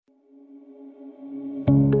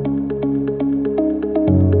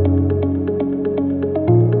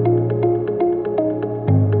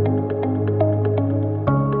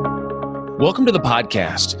Welcome to the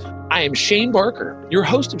podcast. I am Shane Barker, your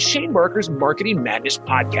host of Shane Barker's Marketing Madness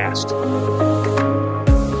podcast.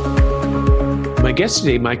 My guest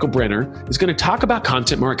today, Michael Brenner, is going to talk about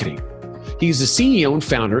content marketing. He's the CEO and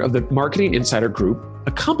founder of the Marketing Insider Group,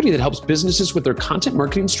 a company that helps businesses with their content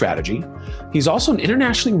marketing strategy. He's also an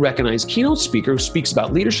internationally recognized keynote speaker who speaks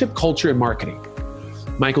about leadership, culture, and marketing.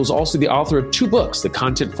 Michael's also the author of 2 books, The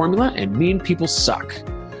Content Formula and Mean People Suck.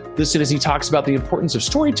 Listen as he talks about the importance of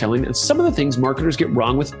storytelling and some of the things marketers get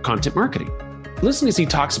wrong with content marketing. Listen as he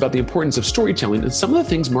talks about the importance of storytelling and some of the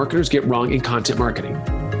things marketers get wrong in content marketing.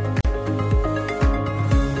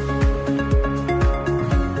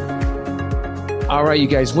 All right, you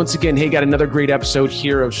guys, once again, hey, got another great episode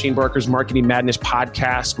here of Shane Barker's Marketing Madness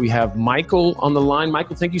podcast. We have Michael on the line.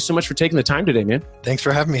 Michael, thank you so much for taking the time today, man. Thanks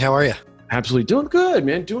for having me. How are you? Absolutely. Doing good,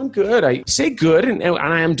 man. Doing good. I say good, and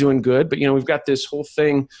I am doing good, but we've got this whole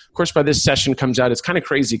thing. Of course, by this session comes out, it's kind of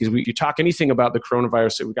crazy because you talk anything about the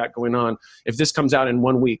coronavirus that we got going on. If this comes out in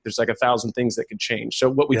 1 week, there's like 1,000 things that could change. So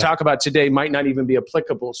what we talk about today might not even be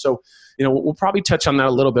applicable. So, we'll probably touch on that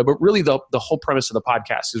a little bit, but really the whole premise of the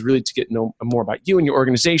podcast is really to get to know more about you and your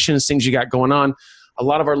organizations, things you got going on. A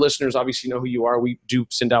lot of our listeners obviously know who you are. We do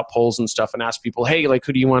send out polls and stuff and ask people, hey, like,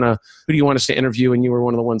 who do you want us to interview? And you were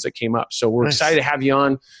one of the ones that came up. So we're excited to have you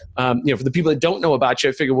on. For the people that don't know about you,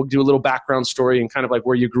 I figure we'll do a little background story and kind of like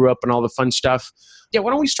where you grew up and all the fun stuff. Yeah,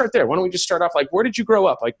 why don't we start there? Why don't we just start off like, where did you grow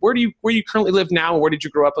up? Like, where you currently live now? And where did you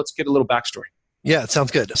grow up? Let's get a little backstory. Yeah, it sounds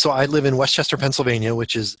good. So I live in Westchester, Pennsylvania,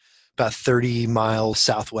 which is about 30 miles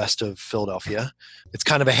southwest of Philadelphia. It's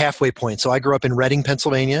kind of a halfway point. So I grew up in Reading,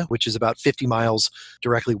 Pennsylvania, which is about 50 miles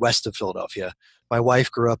directly west of Philadelphia. My wife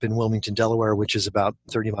grew up in Wilmington, Delaware, which is about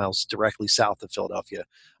 30 miles directly south of Philadelphia.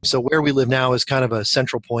 So where we live now is kind of a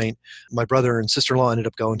central point. My brother and sister-in-law ended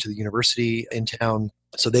up going to the university in town,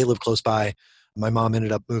 so they live close by. My mom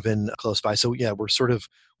ended up moving close by. So yeah, we're sort of,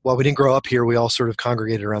 while we didn't grow up here, we all sort of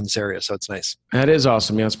congregated around this area. So it's nice. That is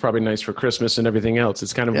awesome. Yeah, it's probably nice for Christmas and everything else.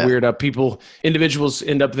 It's kind of weird how individuals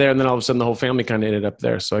end up there and then all of a sudden the whole family kind of ended up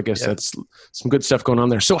there. So I guess that's some good stuff going on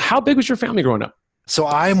there. So how big was your family growing up? So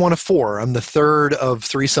I'm one of 4. I'm the third of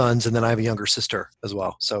 3 sons, and then I have a younger sister as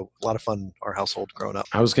well. So a lot of fun in our household growing up.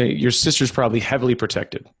 Your sister's probably heavily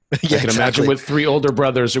protected. Yeah, I can imagine with 3 older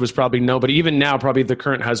brothers, there was probably nobody. Even now, probably the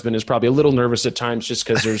current husband is probably a little nervous at times just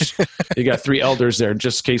because you got 3 elders there,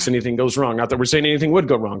 just in case anything goes wrong. Not that we're saying anything would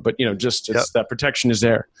go wrong, but that protection is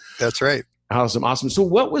there. That's right. Awesome. So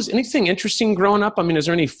what was anything interesting growing up? I mean, is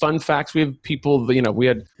there any fun facts? We have people, we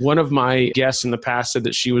had one of my guests in the past said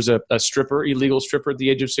that she was a stripper, illegal stripper at the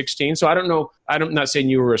age of 16. So I don't know. I'm not saying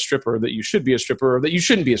you were a stripper, that you should be a stripper, or that you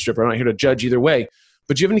shouldn't be a stripper. I'm not here to judge either way.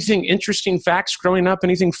 But do you have anything interesting facts growing up?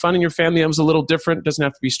 Anything fun in your family that was a little different? Doesn't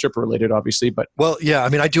have to be stripper related, obviously, but well, yeah. I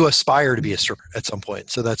mean, I do aspire to be a stripper at some point,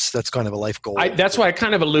 so that's kind of a life goal. That's why I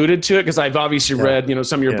kind of alluded to it because I've obviously read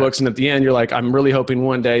some of your books, and at the end you're like, I'm really hoping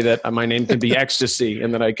one day that my name can be Ecstasy,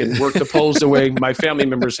 and that I can work the polls the way my family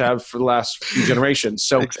members have for the last few generations.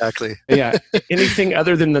 So exactly, yeah. Anything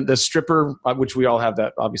other than the stripper, which we all have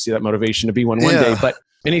that obviously that motivation to be one day, but.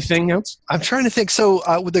 Anything else? I'm trying to think. So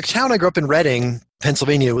with the town I grew up in, Reading,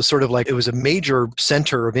 Pennsylvania, was sort of like, it was a major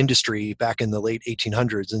center of industry back in the late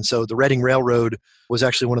 1800s. And so the Reading Railroad was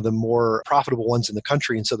actually one of the more profitable ones in the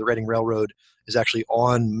country. And so the Reading Railroad is actually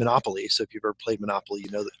on Monopoly. So if you've ever played Monopoly,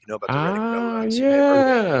 you know about the Reading Railroad. So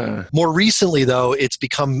yeah. More recently, though, it's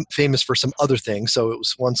become famous for some other things. So it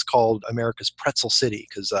was once called America's Pretzel City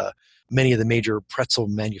because many of the major pretzel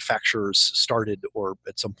manufacturers started or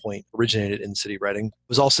at some point originated in the city of Reading. It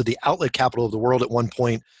was also the outlet capital of the world at one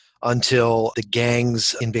point until the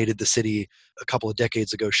gangs invaded the city a couple of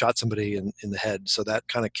decades ago, shot somebody in the head. So that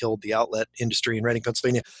kind of killed the outlet industry in Reading,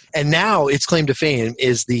 Pennsylvania. And now its claim to fame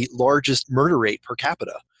is the largest murder rate per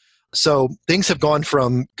capita. So things have gone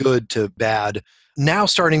from good to bad. Now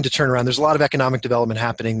starting to turn around. There's a lot of economic development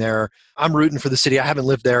happening there. I'm rooting for the city. I haven't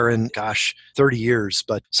lived there in, 30 years,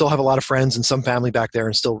 but still have a lot of friends and some family back there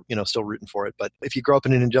and still rooting for it. But if you grow up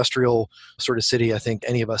in an industrial sort of city, I think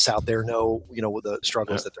any of us out there know the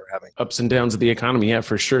struggles that they're having. Ups and downs of the economy, yeah,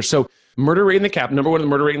 for sure. So murder rate in the capital, number 1, the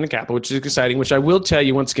murder rate in the capital, which is exciting, which I will tell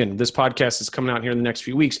you once again, this podcast is coming out here in the next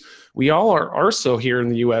few weeks. We all are also here in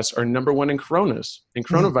the U.S. are number 1 in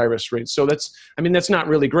coronavirus rates. So that's not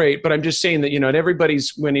really great, but I'm just saying that,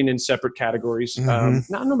 everybody's winning in separate categories. I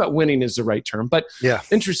don't know about winning is the right term, but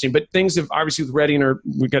interesting. But things have obviously with Reading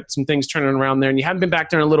we got some things turning around there, and you haven't been back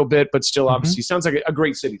there in a little bit, but still obviously sounds like a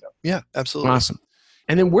great city though. Yeah, absolutely. Awesome.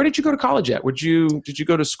 And then where did you go to college at? Did you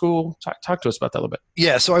go to school? Talk to us about that a little bit.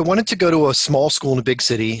 Yeah, so I wanted to go to a small school in a big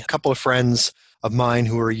city. A couple of friends of mine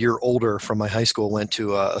who were a year older from my high school went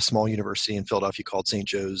to a small university in Philadelphia called St.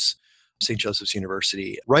 Joe's St. Joseph's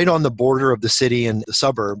University, right on the border of the city and the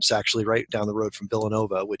suburbs, actually right down the road from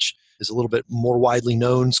Villanova, which is a little bit more widely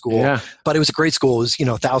known school. Yeah. But it was a great school. It was,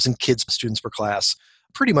 1,000 kids, students per class.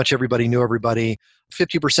 Pretty much everybody knew everybody.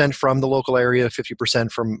 50% from the local area,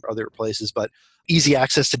 50% from other places, but easy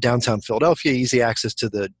access to downtown Philadelphia, easy access to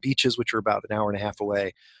the beaches, which are about an hour and a half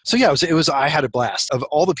away. So yeah, I had a blast. Of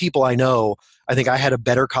all the people I know, I think I had a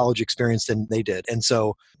better college experience than they did. And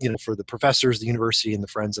so, for the professors, the university, and the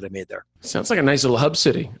friends that I made there. Sounds like a nice little hub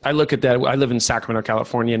city. I look at that. I live in Sacramento,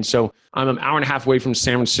 California. And so I'm an hour and a half away from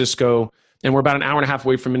San Francisco. And we're about an hour and a half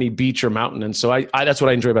away from any beach or mountain. And so I that's what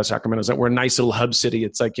I enjoy about Sacramento, is that we're a nice little hub city.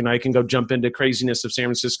 It's like, I can go jump into craziness of San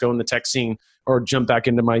Francisco and the tech scene, or jump back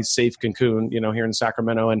into my safe cocoon, here in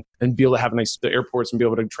Sacramento, and be able to have the airports and be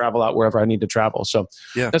able to travel out wherever I need to travel. So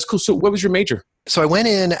yeah, that's cool. So what was your major? So I went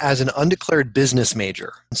in as an undeclared business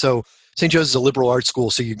major. So St. Joe's is a liberal arts school.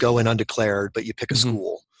 So you go in undeclared, but you pick a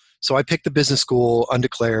school. So I picked the business school,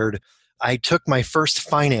 undeclared. I took my first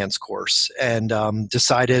finance course and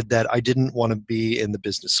decided that I didn't want to be in the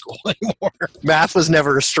business school anymore. Math was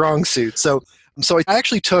never a strong suit. So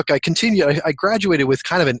I graduated with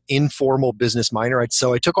kind of an informal business minor.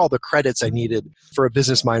 So I took all the credits I needed for a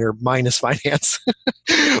business minor minus finance,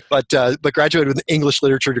 but graduated with an English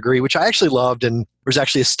literature degree, which I actually loved. And there was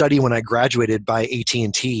actually a study when I graduated by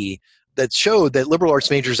AT&T that showed that liberal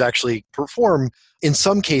arts majors actually perform in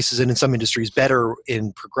some cases and in some industries better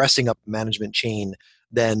in progressing up the management chain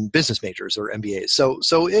than business majors or MBAs. So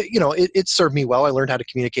it served me well. I learned how to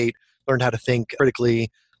communicate, learned how to think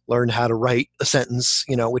critically, learned how to write a sentence,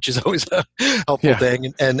 which is always a helpful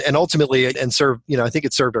thing. And ultimately, and served, I think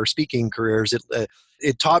it served our speaking careers.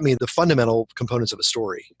 It taught me the fundamental components of a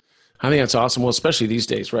story. I think that's awesome. Well, especially these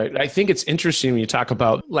days, right? I think it's interesting when you talk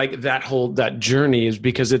about like that journey, is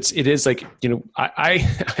because it is like, I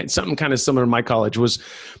had something kind of similar in my college. Was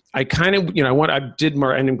I kind of, I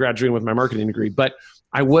ended up graduating with my marketing degree, but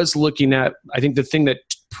I was looking at, I think the thing that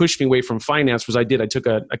pushed me away from finance was I took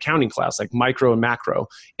an accounting class, like micro and macro,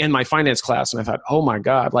 and my finance class. And I thought, oh my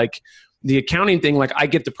God, like the accounting thing, like I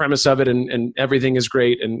get the premise of it and everything is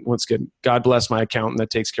great. And once again, God bless my accountant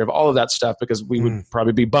that takes care of all of that stuff, because we would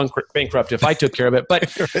probably be bankrupt if I took care of it.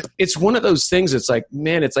 But it's one of those things. It's like,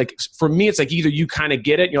 man, it's like, for me, it's like either you kind of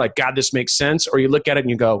get it and you're like, God, this makes sense. Or you look at it and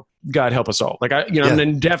you go, God help us all. Like I'm going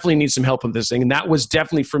to definitely need some help with this thing. And that was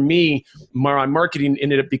definitely for me, my marketing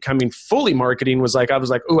ended up becoming fully marketing. Was like, I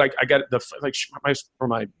was like, oh, I got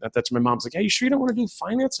that's my mom's like, hey, you sure you don't want to do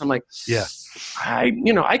finance? And I'm like, yeah,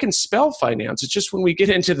 I can spell finance. It's just when we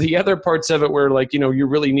get into the other parts of it where like, you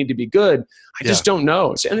really need to be good. I just don't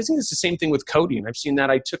know. And I think it's the same thing with coding. I've seen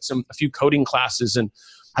that. I took a few coding classes, and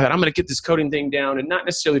I thought I'm going to get this coding thing down, and not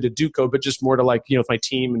necessarily to do code, but just more to like, with my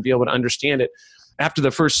team and be able to understand it. After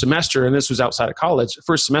the first semester, and this was outside of college,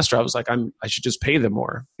 first semester, I was like, I should just pay them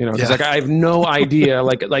more, because like I have no idea,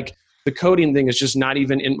 like the coding thing is just not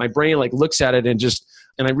even in my brain. Like looks at it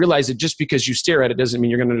and I realized that just because you stare at it doesn't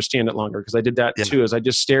mean you're going to understand it longer. Because I did that too, as I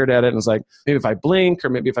just stared at it and was like, maybe if I blink, or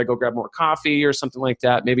maybe if I go grab more coffee or something like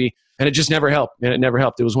that, maybe. And it just never helped. And it never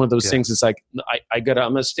helped. It was one of those things. It's like, I'm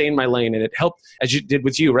going to stay in my lane. And it helped, as you did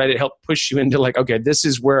with you, right? It helped push you into like, okay, this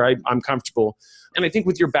is where I'm comfortable. And I think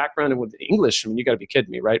with your background and with English, I mean, you got to be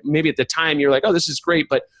kidding me, right? Maybe at the time you're like, oh, this is great.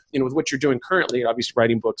 But, with what you're doing currently, obviously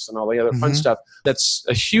writing books and all the other fun stuff, that's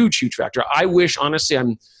a huge, huge factor. I wish, honestly,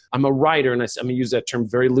 I'm a writer, and I'm going to use that term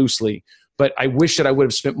very loosely, but I wish that I would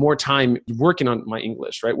have spent more time working on my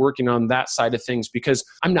English, right? Working on that side of things, because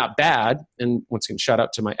I'm not bad. And once again, shout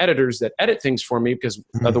out to my editors that edit things for me, because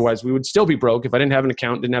otherwise we would still be broke. If I didn't have an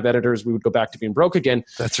account, didn't have editors, we would go back to being broke again.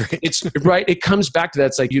 That's right. It's right. It comes back to that.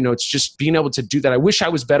 It's like, it's just being able to do that. I wish I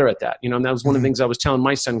was better at that. And that was one of the things I was telling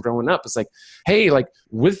my son growing up. It's like, hey, like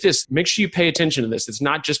with this, make sure you pay attention to this. It's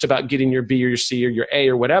not just about getting your B or your C or your A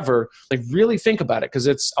or whatever. Like really think about it, because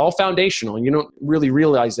it's all foundational, and you don't really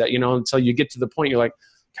realize that, until you get to the point you're like,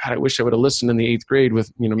 God, I wish I would have listened in the 8th grade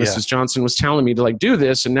with, Mrs. Johnson was telling me to like do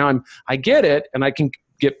this. And now I get it, and I can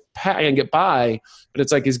get by, but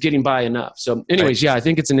it's like, is getting by enough? So anyways, I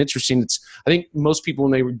think it's an interesting, I think most people,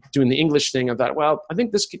 when they were doing the English thing, I thought, well, I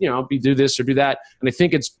think this could, I'll do this or do that. And I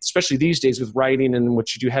think it's, especially these days with writing and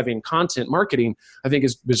what you do heavy in content marketing, I think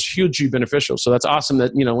is hugely beneficial. So that's awesome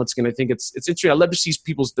that, once again, I think it's interesting. I love to see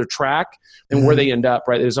their track and where they end up,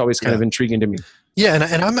 right? It's always kind of intriguing to me. Yeah,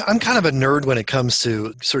 and I'm kind of a nerd when it comes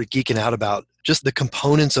to sort of geeking out about just the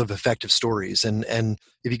components of effective stories. And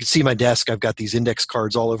if you can see my desk, I've got these index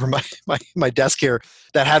cards all over my desk here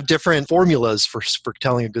that have different formulas for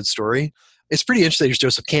telling a good story. It's pretty interesting. There's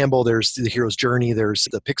Joseph Campbell, there's The Hero's Journey, there's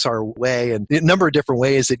the Pixar Way, and a number of different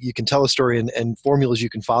ways that you can tell a story and formulas you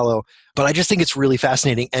can follow. But I just think it's really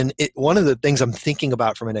fascinating. And one of the things I'm thinking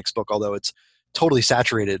about for my next book, although it's totally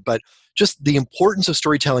saturated, but just the importance of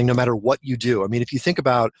storytelling no matter what you do. I mean, if you think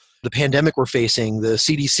about the pandemic we're facing, the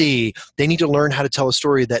CDC, they need to learn how to tell a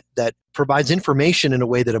story that provides information in a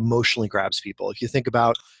way that emotionally grabs people. If you think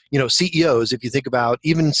about, CEOs, if you think about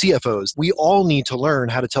even CFOs, we all need to learn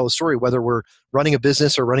how to tell a story, whether we're running a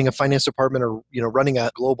business or running a finance department or, running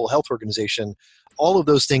a global health organization. All of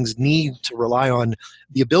those things need to rely on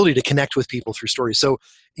the ability to connect with people through stories. So,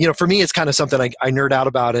 for me, it's kind of something I nerd out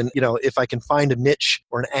about. And, if I can find a niche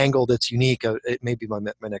or an angle that's unique, it may be my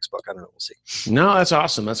next book. I don't know. We'll see. No, that's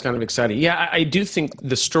awesome. That's kind of exciting. Yeah, I do think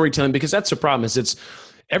the storytelling, because that's the problem, is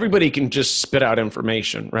everybody can just spit out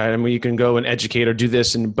information, right? I mean, you can go and educate or do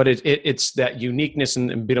this, but it's that uniqueness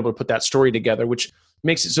and being able to put that story together, which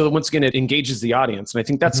makes it so that once again, it engages the audience. And I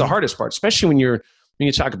think that's the hardest part, especially when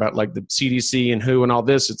you talk about like the CDC and WHO and all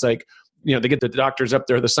this. It's like, they get the doctors up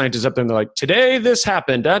there, the scientists up there, and they're like, today this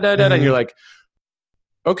happened, da, da, da, and you're like,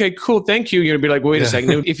 okay, cool, thank you. You're gonna be like, wait a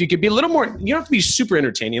second. If you could be a little more, you don't have to be super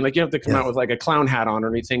entertaining. Like you don't have to come out with like a clown hat on or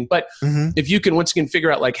anything. But if you can once again figure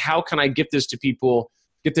out like, how can I get this to people,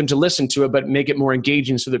 get them to listen to it, but make it more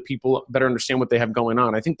engaging so that people better understand what they have going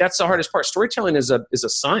on. I think that's the hardest part. Storytelling is a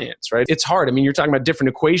science, right? It's hard. I mean, you're talking about different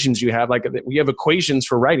equations you have. Like we have equations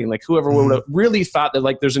for writing. Like whoever would have really thought that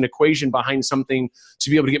like there's an equation behind something to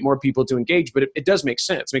be able to get more people to engage, but it does make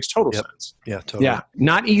sense. It makes total sense. Yeah, totally. Yeah.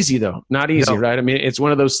 Not easy though. Not easy, right? I mean, it's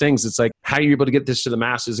one of those things. It's like, how are you able to get this to the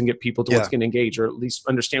masses and get people to what's going to engage, or at least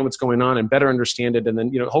understand what's going on and better understand it. And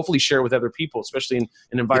then, hopefully share it with other people, especially in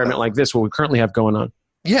an environment like this, what we currently have going on.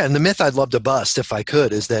 Yeah, and the myth I'd love to bust if I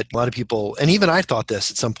could is that a lot of people, and even I thought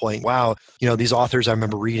this at some point, wow, these authors I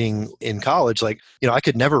remember reading in college, like, I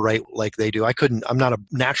could never write like they do. I'm not a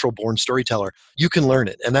natural born storyteller. You can learn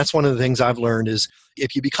it. And that's one of the things I've learned is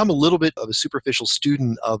if you become a little bit of a superficial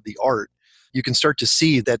student of the art, you can start to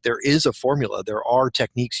see that there is a formula. There are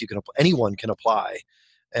techniques anyone can apply.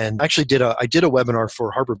 And I actually I did a webinar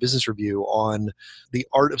for Harvard Business Review on the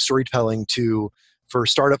art of storytelling for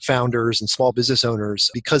startup founders and small business owners,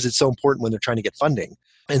 because it's so important when they're trying to get funding,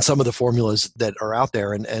 and some of the formulas that are out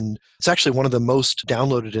there. And it's actually one of the most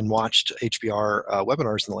downloaded and watched HBR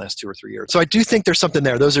webinars in the last 2 or 3 years. So I do think there's something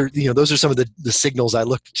there. Those are some of the signals I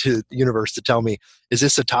look to the universe to tell me, is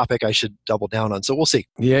this a topic I should double down on? So we'll see.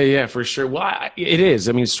 Yeah, for sure. Well, it is.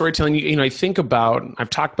 I mean, storytelling, I think about, I've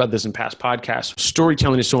talked about this in past podcasts.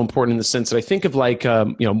 Storytelling is so important in the sense that I think of like,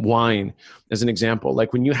 wine as an example.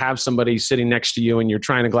 Like when you have somebody sitting next to you and you're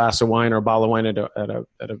trying a glass of wine or a bottle of wine at a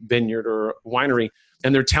vineyard or a winery,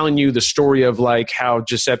 and they're telling you the story of like how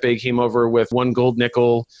Giuseppe came over with one gold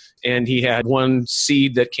nickel and he had one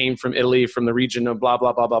seed that came from Italy from the region of blah,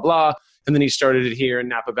 blah, blah, blah, blah. And then he started it here in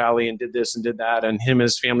Napa Valley and did this and did that. And him and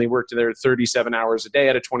his family worked there 37 hours a day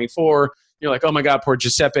out of 24. You're like, oh my God, poor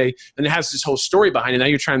Giuseppe. And it has this whole story behind it. Now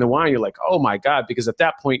you're trying the wine. You're like, oh my God, because at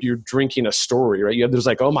that point you're drinking a story, right? There's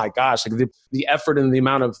like, oh my gosh, like the effort and the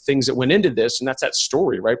amount of things that went into this. And that's that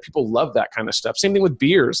story, right? People love that kind of stuff. Same thing with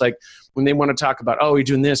beers. Like when they want to talk about, oh, we're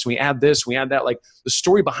doing this, we add that, like the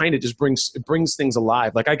story behind it just brings things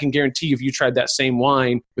alive. Like I can guarantee you, if you tried that same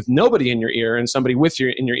wine with nobody in your ear and somebody with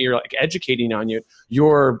you in your ear, like educating on you,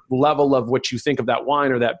 your level of what you think of that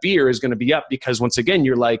wine or that beer is going to be up, because once again,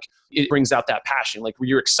 you're like, it brings out that passion, like where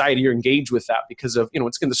you're excited, you're engaged with that because of,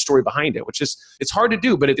 it's the story behind it, which is, it's hard to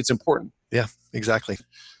do, but it's important. Yeah, exactly.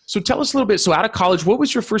 So tell us a little bit. So out of college, what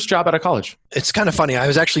was your first job out of college? It's kind of funny. I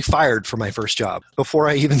was actually fired for my first job before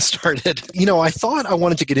I even started. I thought I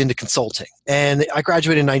wanted to get into consulting, and I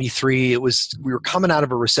graduated in 93. We were coming out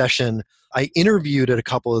of a recession. I interviewed at a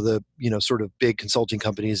couple of the, sort of big consulting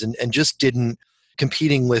companies and just didn't,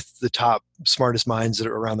 competing with the top smartest minds that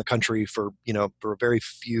are around the country for a very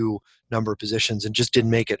few number of positions, and just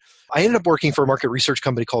didn't make it. I ended up working for a market research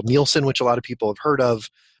company called Nielsen, which a lot of people have heard of.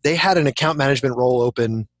 They had an account management role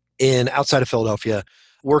open outside of Philadelphia,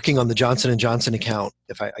 working on the Johnson & Johnson account.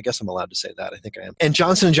 I guess I'm allowed to say that. I think I am. And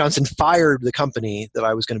Johnson & Johnson fired the company that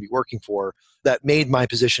I was going to be working for that made my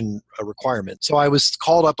position a requirement. So I was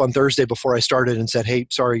called up on Thursday before I started and said, hey,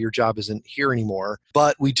 sorry, your job isn't here anymore,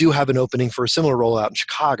 but we do have an opening for a similar role out in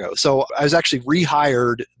Chicago. So I was actually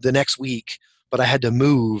rehired the next week, but I had to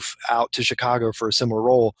move out to Chicago for a similar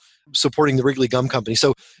role, supporting the Wrigley Gum Company.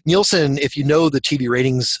 So Nielsen, if you know the TV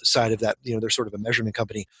ratings side of that, they're sort of a measurement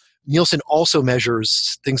company. Nielsen also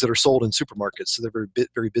measures things that are sold in supermarkets. So they're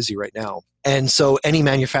very busy right now. And so any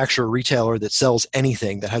manufacturer or retailer that sells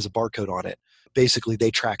anything that has a barcode on it basically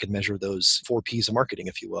they track and measure those 4Ps of marketing,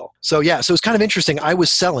 if you will. So yeah, so it's kind of interesting. I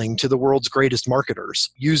was selling to the world's greatest marketers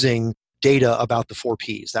using data about the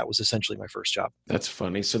 4Ps. That was essentially my first job. That's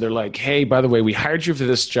funny. So they're like, hey, by the way, we hired you for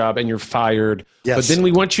this job and you're fired. Yes. But then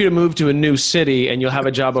we want you to move to a new city and you'll have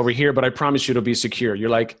a job over here, but I promise you it'll be secure. You're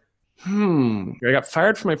like, I got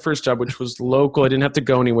fired from my first job, which was local. I didn't have to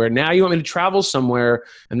go anywhere. Now you want me to travel somewhere,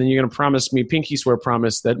 and then you're going to promise me, pinky swear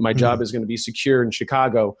promise, that my job is going to be secure in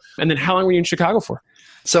Chicago. And then how long were you in Chicago for?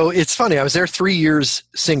 So it's funny. I was there 3 years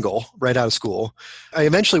single, right out of school. I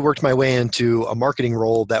eventually worked my way into a marketing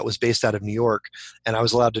role that was based out of New York, and I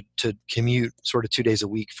was allowed to commute sort of 2 days a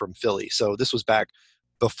week from Philly. So this was back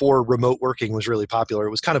before remote working was really popular.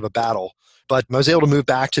 It was kind of a battle. But I was able to move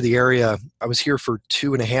back to the area. I was here for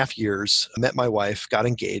 2.5 years. I met my wife, got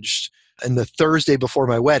engaged. And the Thursday before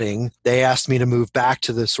my wedding, they asked me to move back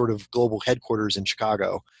to the sort of global headquarters in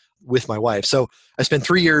Chicago with my wife. So I spent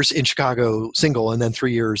 3 years in Chicago single and then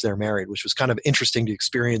 3 years there married, which was kind of interesting to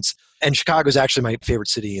experience. And Chicago is actually my favorite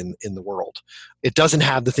city in the world. It doesn't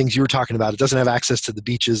have the things you were talking about. It doesn't have access to the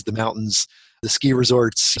beaches, the mountains, the ski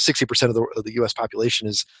resorts. 60% of the U.S. population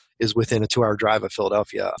is within a 2-hour drive of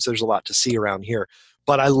Philadelphia. So there's a lot to see around here.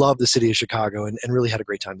 But I love the city of Chicago and really had a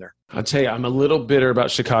great time there. I'll tell you, I'm a little bitter about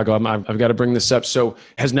Chicago. I've got to bring this up. So it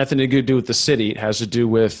has nothing to do with the city. It has to do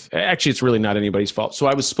with, actually, it's really not anybody's fault. So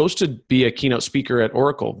I was supposed to be a keynote speaker at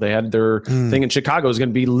Oracle. They had their thing in Chicago. It was going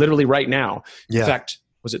to be literally right now. Yeah. In fact,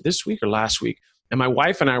 was it this week or last week? And my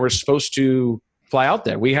wife and I were supposed to fly out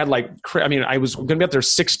there. We had I was going to be out there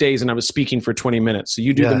 6 days and I was speaking for 20 minutes. So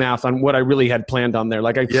you do the math on what I really had planned on there.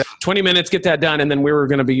 20 minutes, get that done. And then we were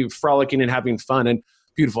going to be frolicking and having fun and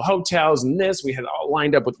beautiful hotels and this. We had all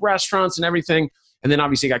lined up with restaurants and everything. And then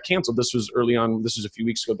obviously it got canceled. This was early on. This was a few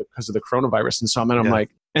weeks ago because of the coronavirus. And so I'm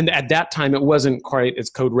like, and at that time it wasn't quite as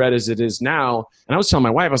code red as it is now. And I was telling my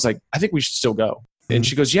wife, I was like, I think we should still go. And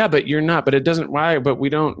she goes, yeah, but you're not, but it doesn't, why, but we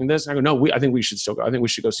don't, and this, and I go, no, I think we should still go. I think we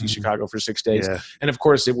should go see Chicago for 6 days. Yeah. And of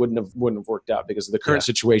course it wouldn't have worked out because of the current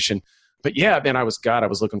situation. But yeah, man, I was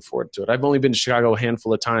looking forward to it. I've only been to Chicago a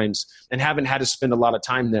handful of times and haven't had to spend a lot of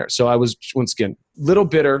time there. So I was, once again, little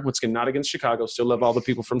bitter, not against Chicago, still love all the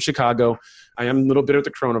people from Chicago. I am a little bitter at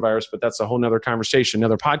the coronavirus, but that's a whole nother conversation,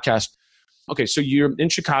 another podcast. Okay, so you're in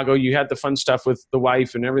Chicago, you had the fun stuff with the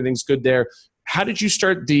wife and everything's good there. How did you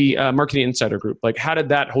start the Marketing Insider Group? Like, how did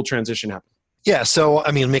that whole transition happen? Yeah, so,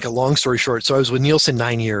 make a long story short. So I was with Nielsen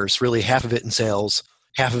 9 years, really half of it in sales,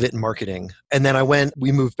 half of it in marketing. And then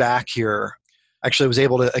we moved back here. Actually, I was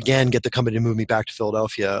able to, again, get the company to move me back to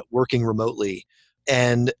Philadelphia, working remotely.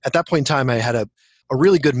 And at that point in time, I had a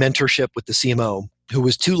really good mentorship with the CMO, who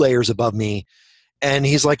was 2 layers above me. And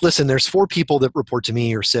he's like, listen, there's 4 people that report to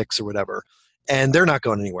me or 6 or whatever. And they're not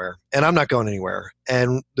going anywhere. And I'm not going anywhere.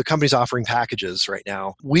 And the company's offering packages right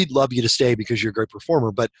now. We'd love you to stay because you're a great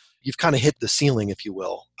performer, but you've kind of hit the ceiling, if you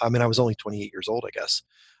will. I was only 28 years old, I guess.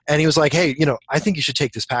 And he was like, hey, I think you should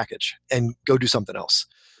take this package and go do something else.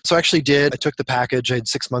 So I actually did. I took the package. I had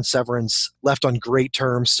 6 months severance, left on great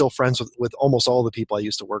terms, still friends with almost all the people I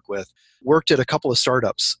used to work with. Worked at a couple of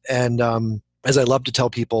startups. And as I love to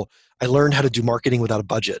tell people, I learned how to do marketing without a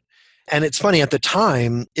budget. And it's funny, at the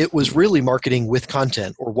time, it was really marketing with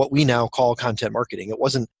content, or what we now call content marketing.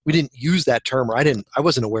 We didn't use that term, or I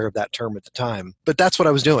wasn't aware of that term at the time, but that's what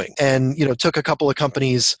I was doing. And, took a couple of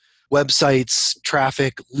companies, websites,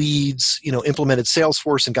 traffic, leads, implemented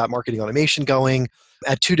Salesforce and got marketing automation going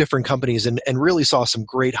at 2 different companies and really saw some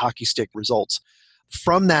great hockey stick results.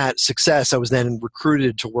 From that success, I was then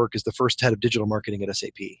recruited to work as the first head of digital marketing at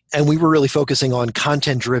SAP. And we were really focusing on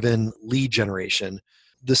content-driven lead generation.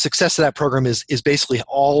 The success of that program is basically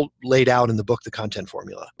all laid out in the book, The Content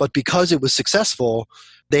Formula. But because it was successful,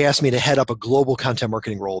 they asked me to head up a global content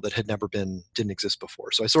marketing role that didn't exist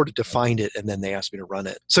before. So I sort of defined it, and then they asked me to run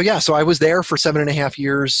it. So I was there for 7.5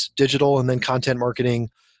 years, digital and then content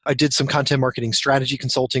marketing. I did some content marketing strategy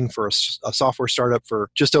consulting for a software startup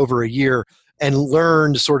for just over a year, and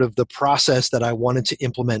learned sort of the process that I wanted to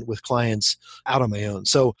implement with clients out on my own.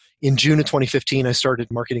 So in June of 2015, I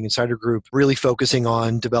started Marketing Insider Group, really focusing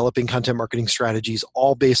on developing content marketing strategies,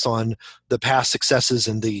 all based on the past successes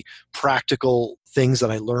and the practical things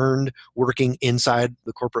that I learned working inside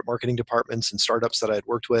the corporate marketing departments and startups that I had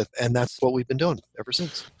worked with. And that's what we've been doing ever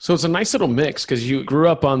since. So it's a nice little mix, because you grew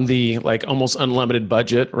up on the almost unlimited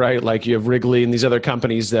budget, right? Like you have Wrigley and these other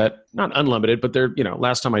companies that, not unlimited, but they're,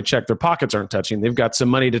 last time I checked, their pockets aren't touching. They've got some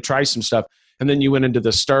money to try some stuff. And then you went into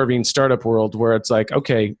the starving startup world where it's like,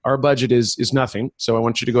 okay, our budget is nothing. So I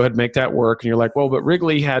want you to go ahead and make that work. And you're like, well, but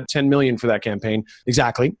Wrigley had 10 million for that campaign.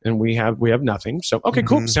 Exactly. And we have nothing. So, okay,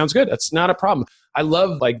 cool. Sounds good. That's not a problem. I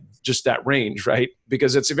love like just that range, right?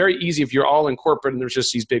 Because it's very easy if you're all in corporate and there's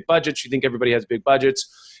just these big budgets, you think everybody has big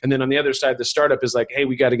budgets. And then on the other side, the startup is like, hey,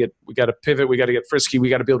 we got to pivot. We got to get frisky. We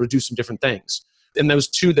got to be able to do some different things. And those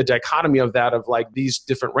two, the dichotomy of that, of like these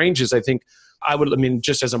different ranges, I think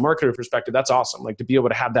just as a marketer perspective, that's awesome. Like to be able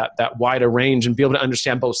to have that wider range and be able to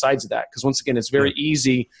understand both sides of that. Because once again, it's very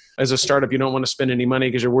easy as a startup. You don't want to spend any money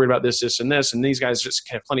because you're worried about this, and this. And these guys just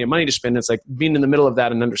have plenty of money to spend. It's like being in the middle of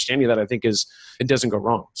that and understanding that, I think it doesn't go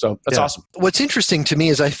wrong. So that's awesome. What's interesting to me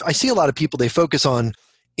is I see a lot of people, they focus on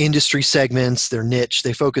industry segments, their niche.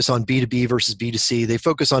 They focus on B2B versus B2C. They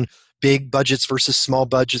focus on big budgets versus small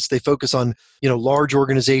budgets. They focus on, large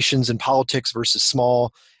organizations and politics versus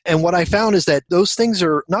small. And what I found is that those things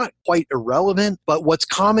are not quite irrelevant, but what's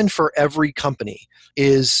common for every company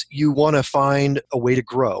is you want to find a way to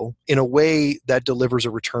grow in a way that delivers a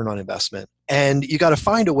return on investment. And you got to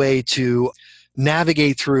find a way to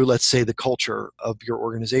navigate through, let's say, the culture of your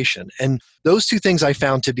organization. And those two things I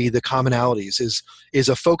found to be the commonalities is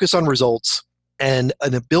a focus on results and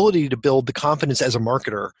an ability to build the confidence as a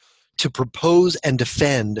marketer to propose and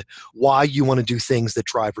defend why you want to do things that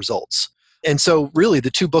drive results. And so really the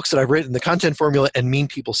two books that I've written, The Content Formula and Mean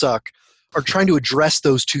People Suck, are trying to address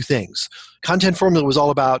those two things. Content Formula was all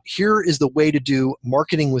about, here is the way to do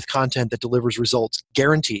marketing with content that delivers results,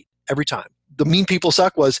 guaranteed, every time. The Mean People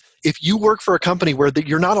Suck was, if you work for a company where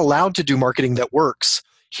you're not allowed to do marketing that works,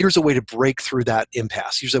 here's a way to break through that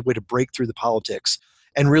impasse. Here's a way to break through the politics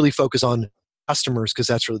and really focus on customers, because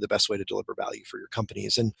that's really the best way to deliver value for your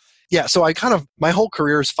companies. And so my whole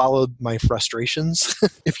career has followed my frustrations,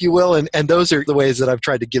 if you will, and those are the ways that I've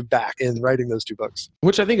tried to give back in writing those two books.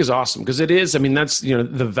 Which I think is awesome, because it is, that's,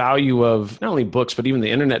 the value of not only books, but even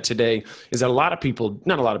the internet today is that not a lot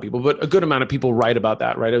of people, but a good amount of people write about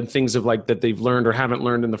that, right? And things of like that they've learned or haven't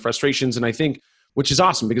learned in the frustrations. And I think, which is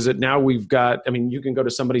awesome, because now we've got, you can go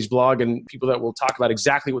to somebody's blog and people that will talk about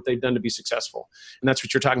exactly what they've done to be successful. And that's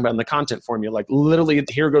what you're talking about in the content formula. Like literally,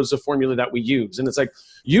 here goes the formula that we use. And it's like,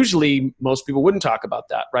 usually most people wouldn't talk about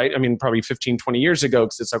that, right? Probably 15, 20 years ago,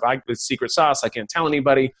 because it's like, it's secret sauce. I can't tell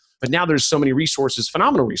anybody. But now there's so many resources,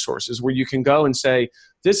 phenomenal resources, where you can go and say,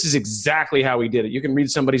 this is exactly how we did it. You can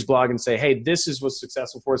read somebody's blog and say, hey, this is what's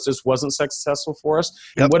successful for us. This wasn't successful for us.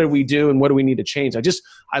 And what did we do? And what do we need to change?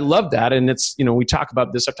 I love that. And it's, we talk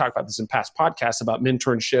about this. I've talked about this in past podcasts about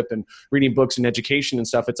mentorship and reading books and education and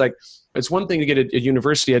stuff. It's like, it's one thing to get a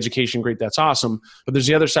university education, great, that's awesome. But there's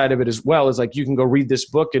the other side of it as well, is like, you can go read this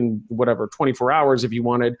book in 24 hours if you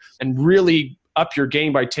wanted, and really up your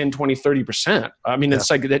game by 10, 20, 30%.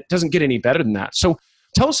 It's like, that doesn't get any better than that. So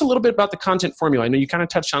tell us a little bit about the content formula. I know you kind of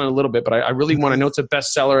touched on it a little bit, but I really want to know, it's a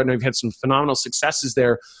bestseller. I know you've had some phenomenal successes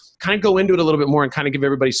there. Kind of go into it a little bit more and kind of give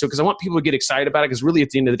everybody, because I want people to get excited about it, because really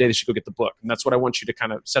at the end of the day, they should go get the book. And that's what I want you to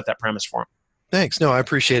kind of set that premise for them. Thanks. No, I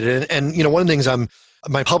appreciate it. And one of the things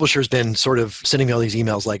my publisher's been sort of sending me all these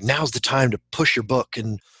emails like, now's the time to push your book,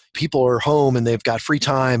 and people are home and they've got free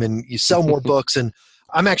time and you sell more books. And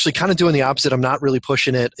I'm actually kind of doing the opposite. I'm not really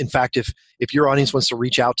pushing it. In fact, if your audience wants to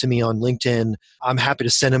reach out to me on LinkedIn, I'm happy to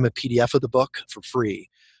send them a PDF of the book for free.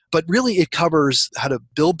 But really, it covers how to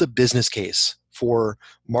build the business case for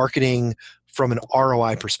marketing from an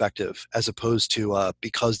ROI perspective, as opposed to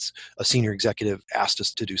because a senior executive asked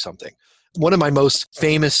us to do something. One of my most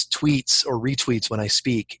famous tweets or retweets when I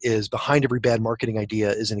speak is, behind every bad marketing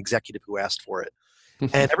idea is an executive who asked for it.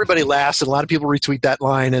 And everybody laughs, and a lot of people retweet that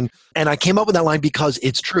line. And I came up with that line because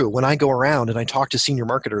it's true. When I go around and I talk to senior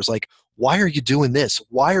marketers, like, why are you doing this?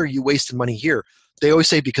 Why are you wasting money here? They always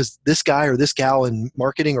say, because this guy or this gal in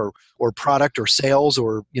marketing or product or sales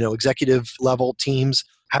or executive level teams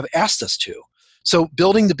have asked us to. So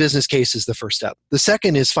building the business case is the first step. The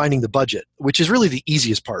second is finding the budget, which is really the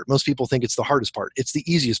easiest part. Most people think it's the hardest part. It's the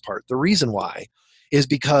easiest part. The reason why is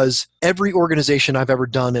because every organization I've ever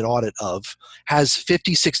done an audit of has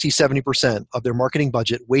 50, 60, 70% of their marketing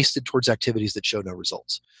budget wasted towards activities that show no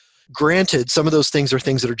results. Granted, some of those things are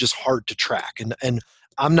things that are just hard to track. And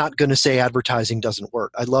I'm not going to say advertising doesn't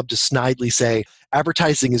work. I'd love to snidely say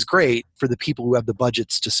advertising is great for the people who have the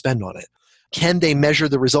budgets to spend on it. Can they measure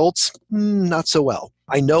the results? Not so well.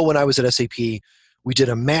 I know when I was at SAP, we did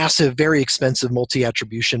a massive, very expensive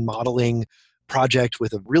multi-attribution modeling project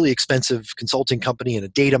with a really expensive consulting company and a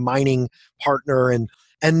data mining partner. And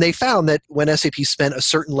And they found that when SAP spent a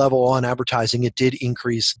certain level on advertising, it did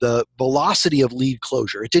increase the velocity of lead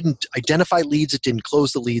closure. It didn't identify leads, it didn't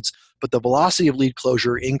close the leads, but the velocity of lead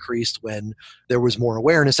closure increased when there was more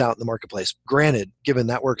awareness out in the marketplace. Granted, given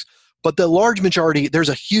that works. But the large majority, there's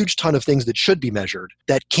a huge ton of things that should be measured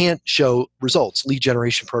that can't show results. Lead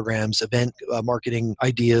generation programs, event marketing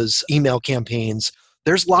ideas, email campaigns.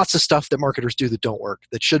 There's lots of stuff that marketers do that don't work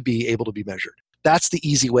that should be able to be measured. That's the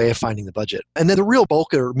easy way of finding the budget. And then the real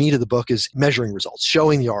bulk or meat of the book is measuring results,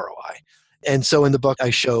 showing the ROI. And so in the book, I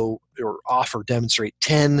show or demonstrate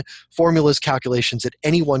 10 formulas, calculations that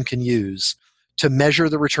anyone can use to measure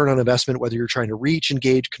the return on investment, whether you're trying to reach,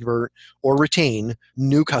 engage, convert, or retain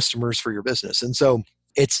new customers for your business. And so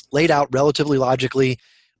it's laid out relatively logically.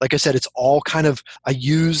 Like I said, it's all kind of, I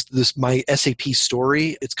used my SAP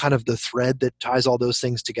story. It's kind of the thread that ties all those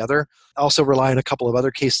things together. I also rely on a couple of other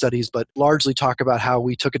case studies, but largely talk about how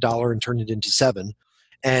we took $1 and turned it into 7.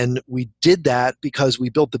 And we did that because we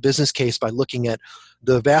built the business case by looking at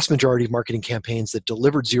the vast majority of marketing campaigns that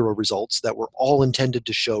delivered 0 results that were all intended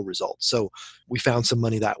to show results. So we found some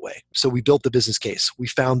money that way. So we built the business case, we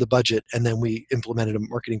found the budget, and then we implemented a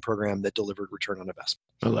marketing program that delivered return on investment.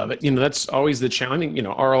 I love it. That's always the challenge.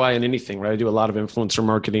 ROI in anything, right? I do a lot of influencer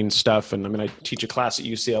marketing stuff. And I teach a class at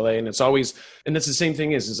UCLA, and it's always, and that's the same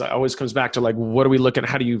thing is it always comes back to what do we look at?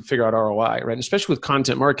 How do you figure out ROI, right? And especially with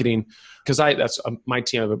content marketing, because that's my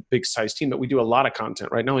team. I have a big size team, but we do a lot of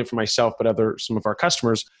content, right? Not only for myself, but some of our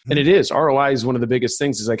customers. And it is ROI is one of the biggest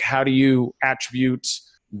things is how do you attribute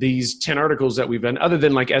these 10 articles that we've done, other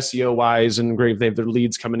than SEO wise and great, they have their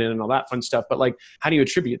leads coming in and all that fun stuff. But how do you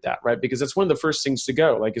attribute that, right? Because that's one of the first things to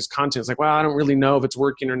go. Is content. It's well, I don't really know if it's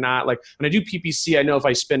working or not. When I do PPC, I know if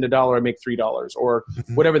I spend $1, I make $3 or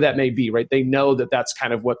whatever that may be, right? They know that that's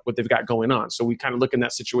kind of what they've got going on. So we kind of look in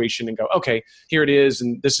that situation and go, okay, here it is,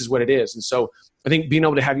 and this is what it is. And so I think being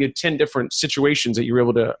able to have 10 different situations that you're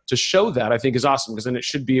able to show that, I think is awesome, because then it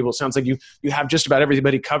should be able, it sounds like you have just about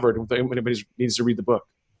everybody covered when anybody needs to read the book.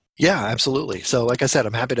 Yeah, absolutely. So like I said,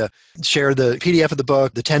 I'm happy to share the PDF of the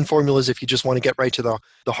book, the 10 formulas if you just want to get right to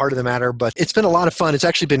the heart of the matter. But it's been a lot of fun. It's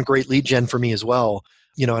actually been great lead gen for me as well.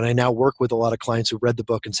 And I now work with a lot of clients who read the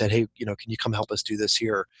book and said, hey, can you come help us do this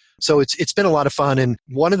here? So it's been a lot of fun. And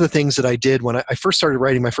one of the things that I did when I first started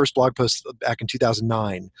writing my first blog post back in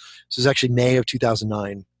 2009, this was actually May of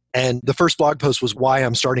 2009. And the first blog post was why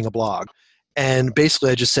I'm starting a blog. And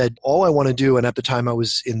basically, I just said, all I want to do, and at the time I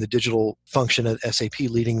was in the digital function at SAP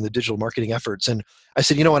leading the digital marketing efforts. And I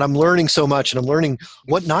said, you know what, I'm learning so much and I'm learning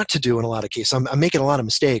what not to do in a lot of cases. I'm making a lot of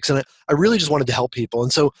mistakes. And I really just wanted to help people.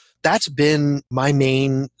 And so that's been my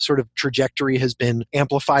main sort of trajectory, has been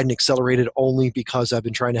amplified and accelerated only because I've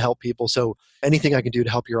been trying to help people. So anything I can do to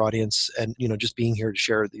help your audience and, just being here to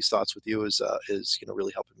share these thoughts with you is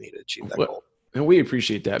really helping me to achieve that goal. And we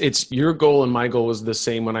appreciate that. It's your goal and my goal was the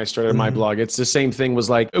same when I started my blog. It's the same thing was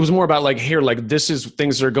it was more about here, this is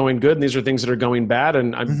things that are going good and these are things that are going bad.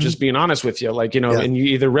 And I'm just being honest with you, and you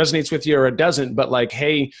either resonates with you or it doesn't. But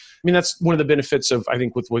hey, that's one of the benefits of, I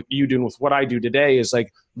think, with what you do and with what I do today is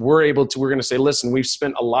we're going to say, listen, we've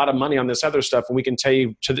spent a lot of money on this other stuff and we can tell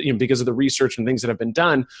you because of the research and things that have been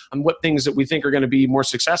done on what things that we think are going to be more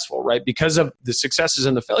successful, right? Because of the successes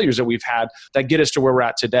and the failures that we've had that get us to where we're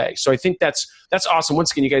at today. So I think that's awesome.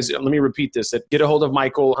 Once again, you guys, let me repeat this, that get a hold of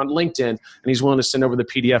Michael on LinkedIn and he's willing to send over the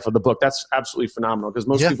PDF of the book. That's absolutely phenomenal because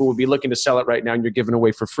most people would be looking to sell it right now and you're giving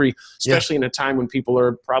away for free, especially in a time when people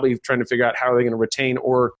are probably trying to figure out how are they going to retain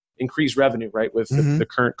or increase revenue, right? With the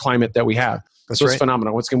current climate that we have. So it's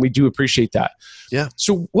phenomenal. Once again, we do appreciate that. Yeah.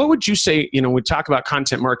 So what would you say, we talk about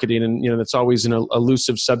content marketing and, that's always an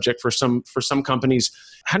elusive subject for some companies.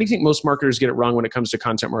 How do you think most marketers get it wrong when it comes to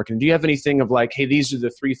content marketing? Do you have anything of hey, these are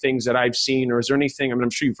the 3 things that I've seen, or is there anything, I'm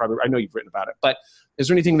sure I know you've written about it, but is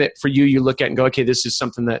there anything that for you look at and go, okay, this is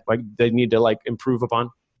something that they need to improve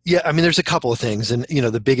upon? Yeah, there's a couple of things. And,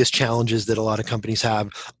 the biggest challenges that a lot of companies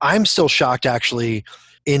have, I'm still shocked actually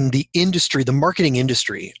in the industry, the marketing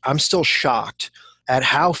industry, I'm still shocked at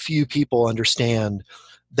how few people understand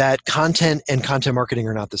that content and content marketing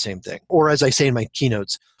are not the same thing. Or as I say in my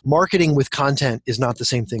keynotes, marketing with content is not the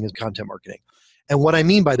same thing as content marketing. And what I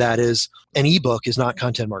mean by that is an ebook is not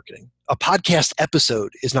content marketing. A podcast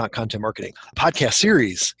episode is not content marketing. A podcast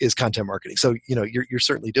series is content marketing. So, you're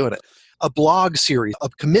certainly doing it. A blog series, a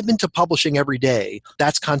commitment to publishing every day,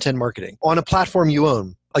 that's content marketing. On a platform you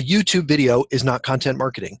own, a YouTube video is not content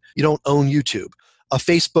marketing. You don't own YouTube. A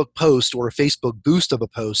Facebook post or a Facebook boost of a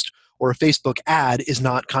post or a Facebook ad is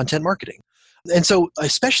not content marketing. And so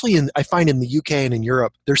especially I find in the UK and in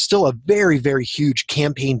Europe, there's still a very, very huge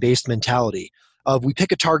campaign-based mentality. of we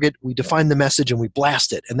pick a target, we define the message, and we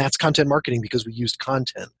blast it. And that's content marketing because we used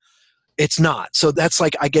content. It's not. So that's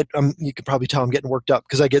like you could probably tell I'm getting worked up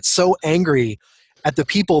because I get so angry at the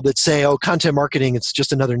people that say, oh, content marketing, it's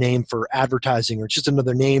just another name for advertising or it's just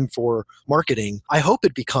another name for marketing. I hope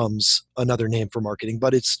it becomes another name for marketing,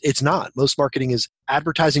 but it's not. Most marketing is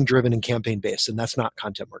advertising driven and campaign based, and that's not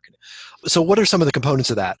content marketing. So what are some of the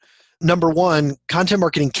components of that? Number one, content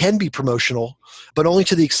marketing can be promotional, but only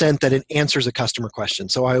to the extent that it answers a customer question.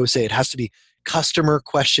 So I always say it has to be customer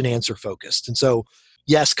question answer focused. And so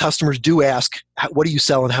yes, customers do ask, what do you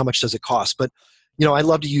sell and how much does it cost? But I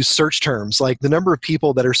love to use search terms. Like the number of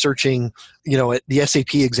people that are searching, the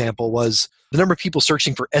SAP example was the number of people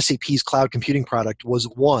searching for SAP's cloud computing product was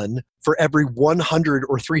 1 for every 100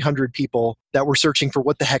 or 300 people that were searching for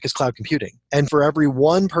what the heck is cloud computing. And for every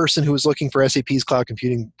one person who was looking for SAP's cloud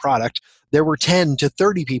computing product, there were 10 to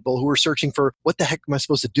 30 people who were searching for what the heck am I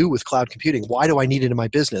supposed to do with cloud computing? Why do I need it in my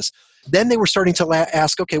business? Then they were starting to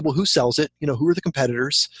ask, okay, well, who sells it? Who are the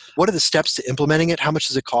competitors? What are the steps to implementing it? How much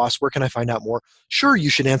does it cost? Where can I find out more? Sure, you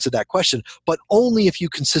should answer that question, but only if you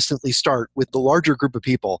consistently start with the larger group of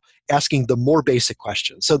people asking the more basic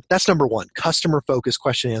questions. So that's number one, customer-focused,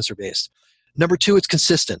 question-answer based. Number two, it's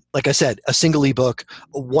consistent. Like I said, a single ebook,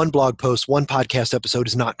 one blog post, one podcast episode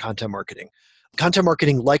is not content marketing. Content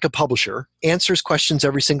marketing, like a publisher, answers questions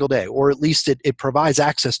every single day, or at least it provides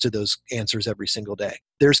access to those answers every single day.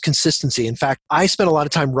 There's consistency. In fact, I spent a lot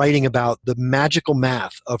of time writing about the magical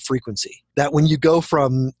math of frequency, that when you go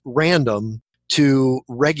from random to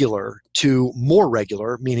regular to more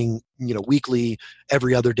regular, meaning weekly,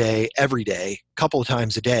 every other day, every day, couple of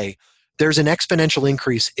times a day, there's an exponential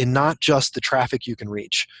increase in not just the traffic you can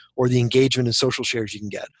reach or the engagement and social shares you can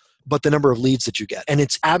get, but the number of leads that you get. And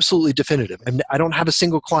it's absolutely definitive. And I don't have a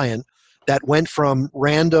single client that went from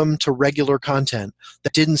random to regular content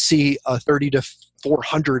that didn't see a 30 to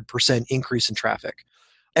 400% increase in traffic.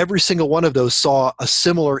 Every single one of those saw a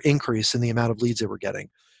similar increase in the amount of leads they were getting.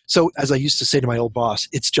 So as I used to say to my old boss,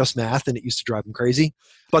 it's just math, and it used to drive him crazy.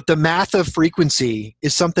 But the math of frequency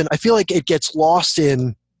is something I feel like it gets lost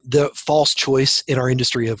in the false choice in our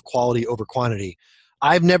industry of quality over quantity.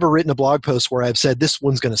 I've never written a blog post where I've said this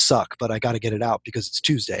one's going to suck, but I got to get it out because it's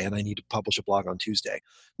Tuesday and I need to publish a blog on Tuesday.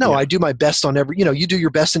 No, I do my best on every, you do your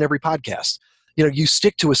best in every podcast. You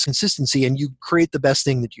stick to a consistency and you create the best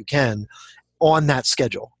thing that you can on that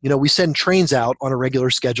schedule. We send trains out on a regular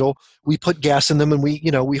schedule. We put gas in them and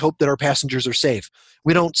we hope that our passengers are safe.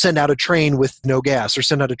 We don't send out a train with no gas or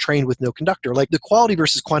send out a train with no conductor. Like the quality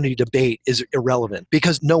versus quantity debate is irrelevant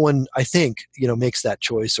because no one, I think, makes that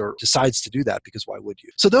choice or decides to do that because why would you?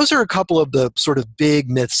 So those are a couple of the sort of big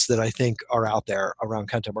myths that I think are out there around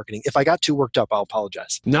content marketing. If I got too worked up, I'll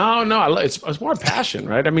apologize. No, it's more passion,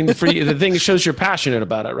 right? I mean, for you, the thing shows you're passionate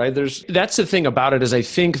about it, right? That's the thing about it is I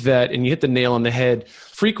think that, and you hit the nail on the head,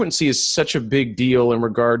 frequency is such a big deal in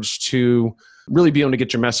regards to really be able to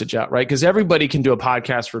get your message out, right? Because everybody can do a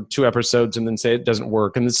podcast for 2 episodes and then say it doesn't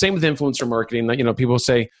work. And the same with influencer marketing. People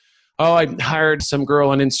say, oh, I hired some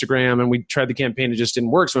girl on Instagram and we tried the campaign, it just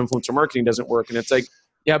didn't work. So influencer marketing doesn't work. And it's like,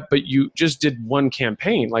 yeah, but you just did one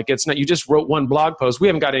campaign. Like it's not, you just wrote one blog post. We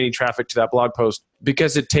haven't got any traffic to that blog post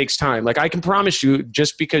because it takes time. Like I can promise you,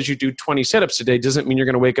 just because you do 20 setups a day doesn't mean you're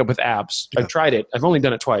going to wake up with abs. Yeah. I've tried it. I've only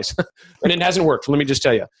done it twice and it hasn't worked. Let me just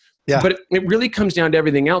tell you. Yeah. But it really comes down to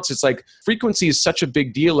everything else. It's like frequency is such a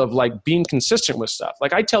big deal of like being consistent with stuff.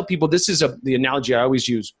 Like I tell people, this is the analogy I always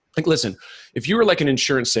use. Like, listen, if you were like an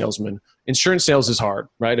insurance salesman, insurance sales is hard,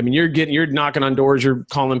 right? I mean, you're knocking on doors, you're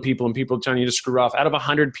calling people and people telling you to screw off. Out of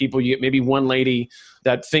 100 people, you get maybe one lady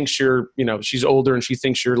that thinks you're, she's older and she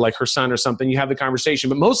thinks you're like her son or something. You have the conversation,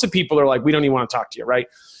 but most of the people are like, we don't even want to talk to you, right?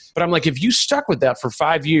 But I'm like, if you stuck with that for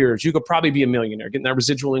 5 years, you could probably be a millionaire, getting that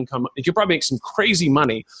residual income. You could probably make some crazy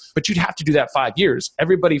money, but you'd have to do that 5 years.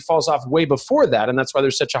 Everybody falls off way before that, and that's why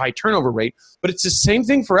there's such a high turnover rate. But it's the same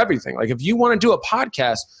thing for everything. Like if you want to do a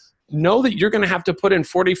podcast, know that you're going to have to put in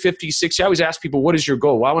 40, 50, 60. I always ask people, what is your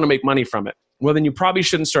goal? Well, I want to make money from it. Well, then you probably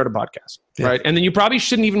shouldn't start a podcast, right? And then you probably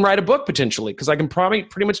shouldn't even write a book potentially, because I can probably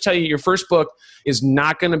pretty much tell you your first book is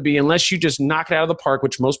not going to be, unless you just knock it out of the park,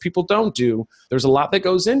 which most people don't do. There's a lot that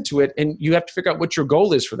goes into it, and you have to figure out what your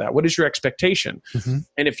goal is for that. What is your expectation? Mm-hmm.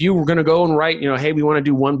 And if you were going to go and write, hey, we want to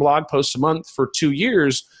do one blog post a month for 2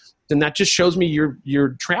 years, then that just shows me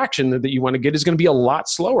your traction that you want to get is going to be a lot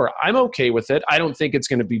slower. I'm okay with it. I don't think it's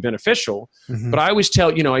going to be beneficial, but I always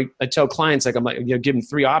tell, I tell clients, like I'm like, give them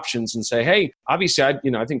 3 options and say, hey, obviously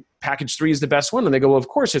I think package 3 is the best one. And they go, well, of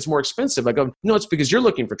course it's more expensive. I go, no, it's because you're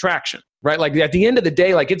looking for traction. right? Like at the end of the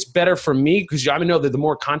day, like it's better for me because I know that the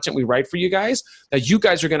more content we write for you guys, that you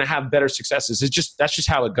guys are going to have better successes. That's just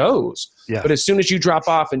how it goes. Yeah. But as soon as you drop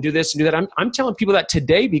off and do this and do that, I'm telling people that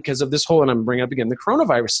today because of this whole, and I'm bringing up again, the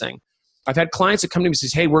coronavirus thing. I've had clients that come to me and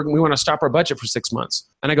says, hey, we want to stop our budget for 6 months.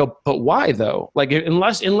 And I go, but why though? Like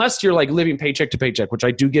unless you're like living paycheck to paycheck, which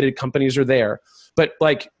I do get it, companies are there. But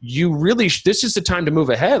like you really, this is the time to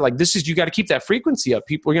move ahead. Like you got to keep that frequency up.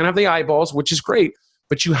 People are going to have the eyeballs, which is great.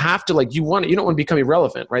 But you have to you don't want to become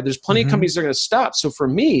irrelevant, right? There's plenty of companies that are going to stop. So for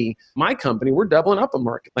me, my company, we're doubling up a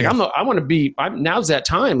market. Like now's that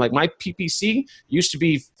time. Like my PPC used to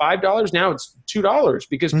be $5. Now it's $2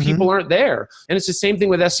 because people aren't there. And it's the same thing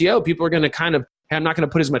with SEO. People are going to kind of, hey, I'm not going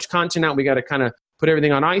to put as much content out. We got to kind of put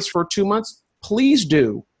everything on ice for 2 months. Please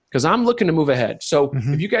do, because I'm looking to move ahead. So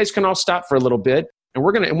if you guys can all stop for a little bit, and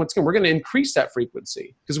we're going to increase that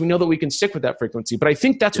frequency because we know that we can stick with that frequency. But I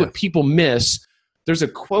think that's what people miss. There's a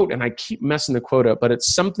quote, and I keep messing the quote up, but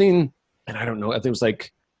it's something, and I don't know, I think it was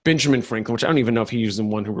like Benjamin Franklin, which I don't even know if he was the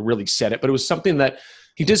one who really said it, but it was something that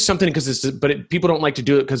he did something people don't like to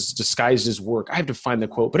do it because it's disguised as work. I have to find the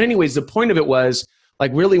quote. But anyways, the point of it was,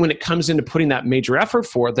 like really when it comes into putting that major effort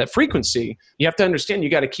for that frequency, you have to understand you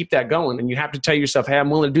got to keep that going. And you have to tell yourself, hey, I'm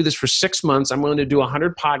willing to do this for 6 months. I'm willing to do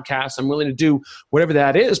 100 podcasts. I'm willing to do whatever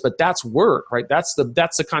that is. But that's work, right? That's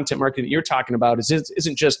the content marketing that you're talking about.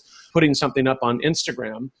 Isn't just putting something up on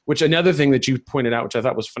Instagram, which another thing that you pointed out, which I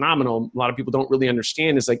thought was phenomenal, a lot of people don't really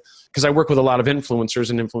understand is like, because I work with a lot of influencers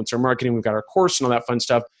and influencer marketing. We've got our course and all that fun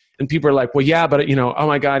stuff. And people are like, well, yeah, but oh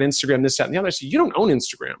my God, Instagram, this, that, and the other. So you don't own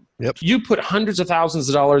Instagram. Yep. You put hundreds of thousands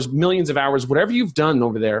of dollars, millions of hours, whatever you've done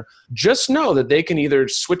over there, just know that they can either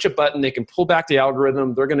switch a button, they can pull back the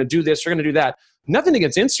algorithm, they're going to do this, they're going to do that. Nothing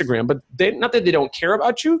against Instagram, but not that they don't care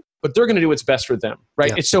about you, but they're going to do what's best for them, right?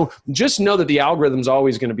 Yeah. And so just know that the algorithm's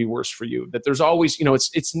always going to be worse for you, that there's always,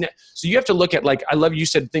 so you have to look at I love you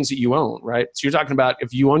said things that you own, right? So you're talking about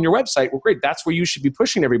if you own your website, well, great. That's where you should be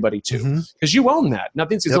pushing everybody to because you own that.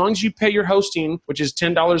 As long as you pay your hosting, which is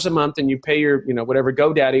 $10 a month, and you pay your, whatever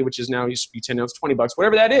GoDaddy, which is now used to be $10, now it's $20,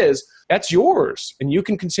 whatever that is, that's yours. And you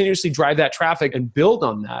can continuously drive that traffic and build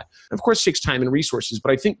on that. And of course, it takes time and resources,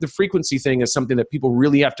 but I think the frequency thing is something that people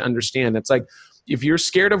really have to understand. It's like, if you're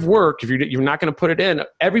scared of work, if you're not going to put it in,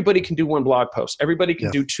 everybody can do one blog post. Everybody can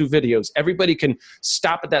do 2 videos. Everybody can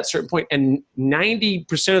stop at that certain point, and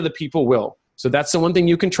 90% of the people will. So that's the one thing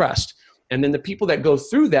you can trust. And then the people that go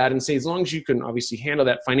through that and say, as long as you can obviously handle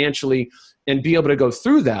that financially and be able to go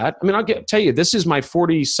through that. I mean, tell you, this is my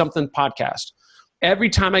 40-something podcast. Every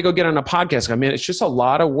time I go get on a podcast, it's just a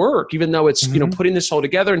lot of work, even though it's, putting this all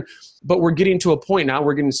together. But we're getting to a point now,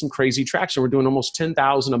 we're getting some crazy traction. We're doing almost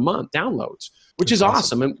 10,000 a month downloads, which is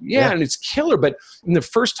awesome. And and it's killer. But the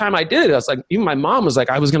first time I did it, I was like, even my mom was like,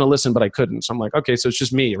 I was going to listen, but I couldn't. So I'm like, okay, so it's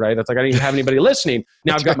just me, right? That's like, I didn't even have anybody listening.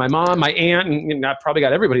 Now I've got my mom, my aunt, and I probably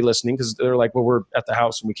got everybody listening because they're like, well, we're at the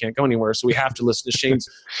house and we can't go anywhere. So we have to listen to Shane's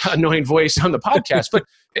annoying voice on the podcast. But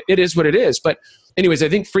it is what it is. But anyways, I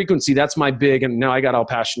think frequency, that's my big, and now I got all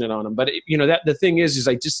passionate on them. But that the thing is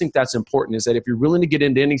I just think that's important, is that if you're willing to get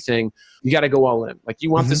into anything, you got to go all in. Like you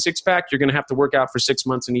want the 6-pack, you're going to have to work out for 6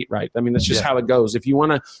 months and eat right. I mean, that's just how it goes. If you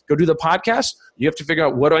want to go do the podcast, you have to figure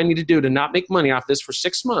out, what do I need to do to not make money off this for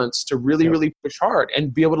 6 months to really, really push hard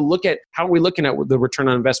and be able to look at how are we looking at the return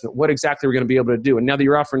on investment? What exactly we're going to be able to do? And now that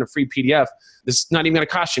you're offering a free PDF, this is not even going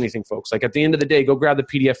to cost you anything, folks. Like at the end of the day, go grab the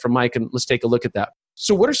PDF from Mike and let's take a look at that.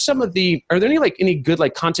 So what are some of are there any good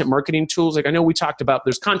content marketing tools? Like I know we talked about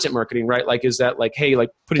there's content marketing, right? Like is that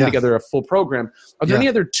putting together a full program? Are there any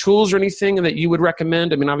other tools or anything that you would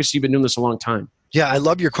recommend? I mean, obviously you've been doing this a long time. Yeah, I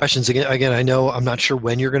love your questions. Again, I know I'm not sure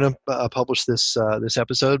when you're going to publish this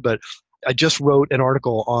episode, but I just wrote an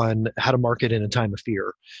article on how to market in a time of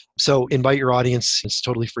fear. So invite your audience. It's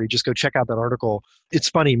totally free. Just go check out that article. It's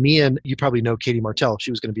funny. You probably know Katie Martell.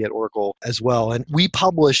 She was going to be at Oracle as well. And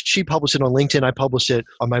she published it on LinkedIn. I published it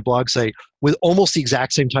on my blog site with almost the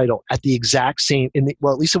exact same title at the exact same, at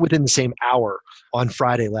least within the same hour on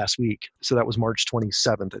Friday last week. So that was March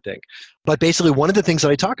 27th, I think. But basically, one of the things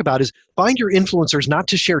that I talk about is find your influencers not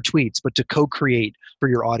to share tweets, but to co-create for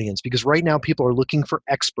your audience. Because right now, people are looking for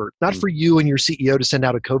experts, not for you and your CEO to send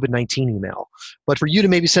out a COVID-19 email, but for you to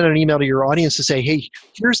maybe send out an email to your audience to say, hey,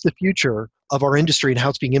 here's the future of our industry and how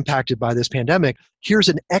it's being impacted by this pandemic. Here's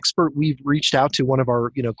an expert we've reached out to, one of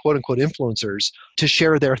our, quote unquote influencers, to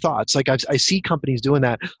share their thoughts. Like I see companies doing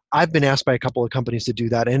that. I've been asked by a couple of companies to do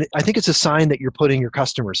that. And I think it's a sign that you're putting your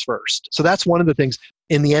customers first. So that's one of the things.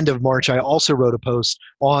 In the end of March, I also wrote a post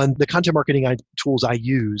on the content marketing tools I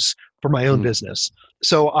use for my own business.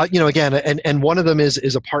 So, again, and one of them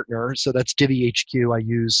is a partner. So that's Divvy HQ I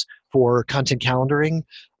use for content calendaring.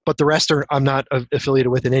 but the rest I'm not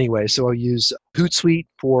affiliated with in any way. So I'll use Hootsuite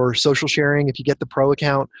for social sharing. If you get the pro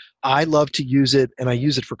account, I love to use it, and I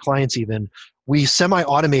use it for clients even. We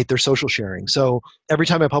semi-automate their social sharing. So every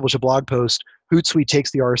time I publish a blog post, Hootsuite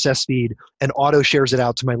takes the RSS feed and auto shares it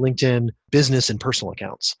out to my LinkedIn business and personal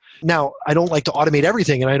accounts. Now, I don't like to automate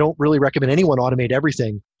everything, and I don't really recommend anyone automate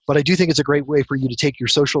everything, but I do think it's a great way for you to take your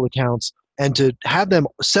social accounts and to have them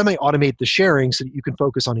semi-automate the sharing so that you can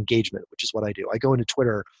focus on engagement, which is what I do. I go into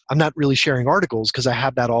Twitter. I'm not really sharing articles because I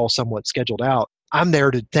have that all somewhat scheduled out. I'm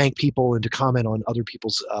there to thank people and to comment on other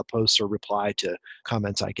people's posts or reply to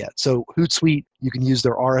comments I get. So Hootsuite, you can use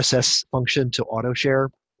their RSS function to auto share.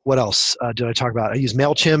 What else did I talk about? I use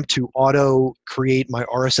MailChimp to auto create my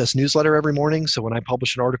RSS newsletter every morning. So when I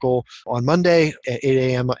publish an article on Monday at 8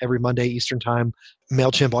 a.m. every Monday Eastern time,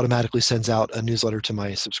 MailChimp automatically sends out a newsletter to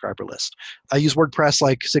my subscriber list. I use WordPress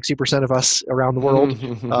like 60% of us around the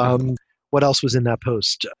world. What else was in that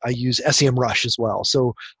post? I use SEMrush as well.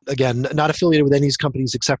 So again, not affiliated with any of these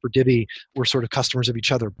companies except for Divi. We're sort of customers of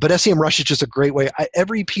each other. But SEMrush is just a great way.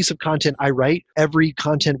 Every piece of content I write, every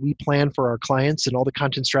content we plan for our clients, and all the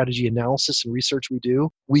content strategy analysis and research we do,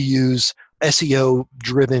 we use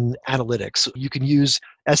SEO-driven analytics. You can use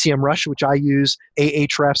SEMrush, which I use.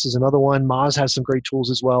 Ahrefs is another one. Moz has some great tools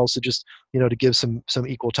as well. So just, to give some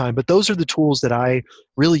equal time. But those are the tools that I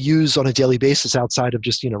really use on a daily basis outside of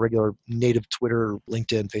just, regular native Twitter,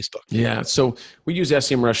 LinkedIn, Facebook. Yeah. So we use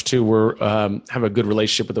SEMrush too. We have a good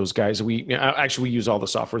relationship with those guys. We use all the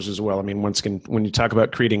softwares as well. I mean, when you talk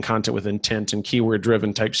about creating content with intent and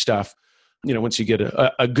keyword-driven type stuff, once you get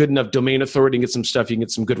a good enough domain authority and get some stuff, you can get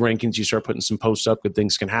some good rankings, you start putting some posts up, good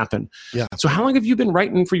things can happen. Yeah. So how long have you been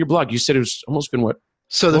writing for your blog? You said it was almost been what?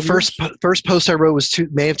 So the first post I wrote was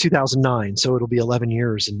May of 2009. So it'll be 11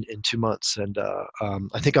 years in 2 months. And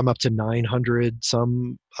I think I'm up to 900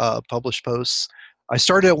 some published posts. I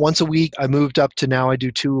started at once a week. I moved up to now I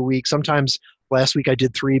do 2 a week. Sometimes last week I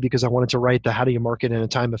did 3 because I wanted to write the how do you market in a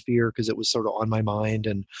time of fear because it was sort of on my mind.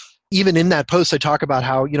 And even in that post, I talk about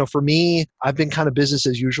how, for me, I've been kind of business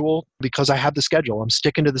as usual because I have the schedule. I'm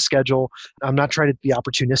sticking to the schedule. I'm not trying to be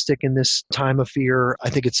opportunistic in this time of fear. I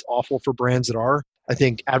think it's awful for brands that are. I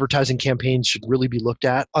think advertising campaigns should really be looked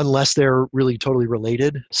at unless they're really totally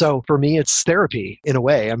related. So for me, it's therapy in a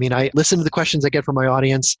way. I mean, I listen to the questions I get from my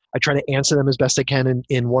audience. I try to answer them as best I can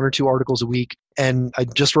in 1 or 2 articles a week. And I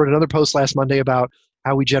just wrote another post last Monday about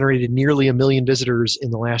how we generated nearly 1 million visitors in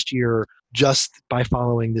the last year just by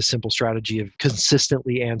following this simple strategy of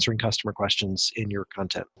consistently answering customer questions in your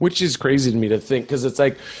content. Which is crazy to me to think, because it's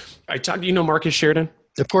like, Marcus Sheridan?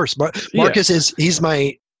 Of course. Marcus he's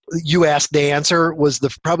my, you asked, the answer was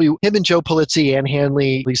probably him and Joe Pulizzi and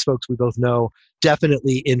Hanley, these folks we both know,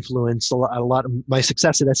 definitely influenced a lot of my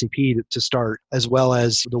success at SAP to start, as well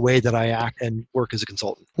as the way that I act and work as a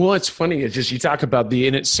consultant. Well, it's funny. It's just, you talk about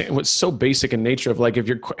what's so basic in nature of like,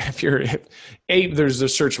 there's a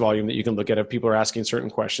search volume that you can look at if people are asking certain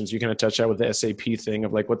questions. You kind of touch that with the SAP thing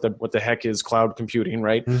of like, what the heck is cloud computing,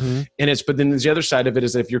 right? Mm-hmm. But then there's the other side of it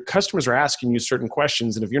is that if your customers are asking you certain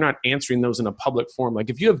questions and if you're not answering those in a public form, like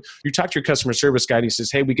if you talk to your customer service guy and he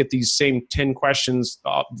says, hey, we get these same 10 questions,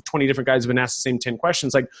 20 different guys have been asked the same 10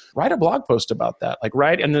 questions, like write a blog post about that, like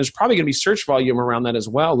right. And there's probably going to be search volume around that as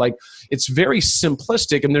well. Like it's very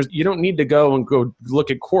simplistic and you don't need to go look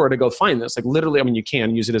at Quora to go find this. Like literally, I mean, you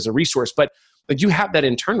can use it as a resource, but like you have that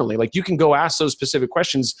internally. Like you can go ask those specific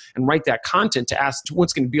questions and write that content to ask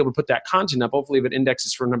what's going to be able to put that content up. Hopefully if it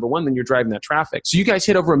indexes for number 1, then you're driving that traffic. So you guys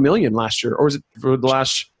hit over 1 million last year, or was it for the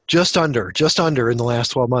last? Just under in the last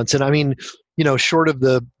 12 months. And I mean, short of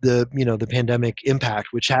the pandemic impact,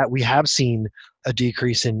 which we have seen a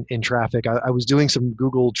decrease in traffic. I was doing some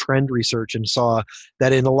Google trend research and saw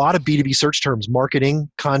that in a lot of B2B search terms, marketing,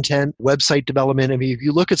 content, website development, I mean, if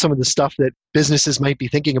you look at some of the stuff that businesses might be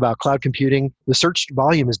thinking about cloud computing, the search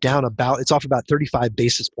volume is it's off about 35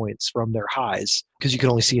 basis points from their highs because you can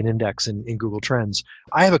only see an index in Google Trends.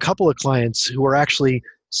 I have a couple of clients who are actually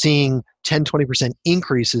seeing 10, 20%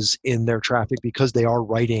 increases in their traffic because they are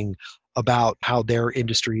writing about how their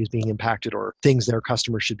industry is being impacted or things their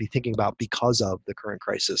customers should be thinking about because of the current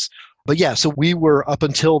crisis. But yeah, so we were, up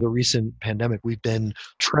until the recent pandemic, we've been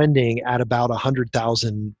trending at about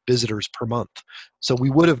 100,000 visitors per month. So we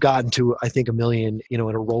would have gotten to, I think, 1 million, in a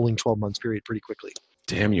rolling 12 months period pretty quickly.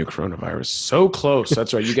 Damn you, coronavirus. So close.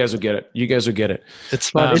 That's right. You guys will get it. You guys will get it. It's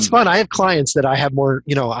fun. It's fun. I have clients that I have more,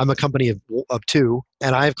 I'm a company of two,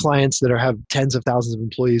 and I have clients that have tens of thousands of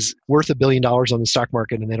employees worth $1 billion on the stock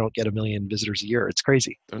market, and they don't get 1 million visitors a year. It's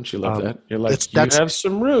crazy. Don't you love that? You're like, you have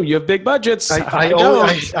some room. You have big budgets. I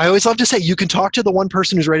always love to say, you can talk to the one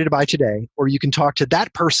person who's ready to buy today, or you can talk to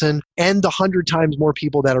that person and the 100 times more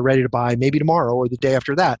people that are ready to buy maybe tomorrow or the day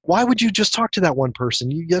after that. Why would you just talk to that one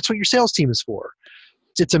person? That's what your sales team is for.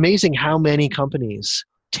 It's amazing how many companies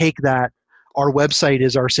take that our website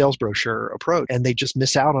is our sales brochure approach, and they just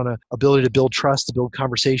miss out on an ability to build trust, to build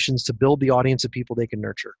conversations, to build the audience of people they can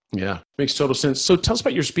nurture. Yeah, makes total sense. So tell us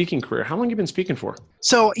about your speaking career. How long have you been speaking for?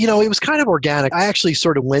 So, it was kind of organic. I actually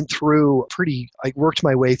sort of went through I worked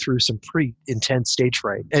my way through some pretty intense stage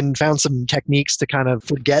fright and found some techniques to kind of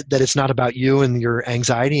forget that it's not about you and your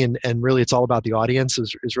anxiety, and really it's all about the audience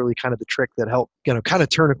is really kind of the trick that helped, kind of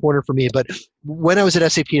turn a corner for me. But when I was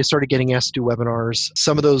at SAP, I started getting asked to do webinars.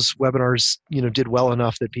 Some of those webinars, did well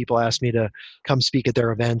enough that people asked me to come speak at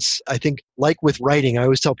their events. I think, like with writing, I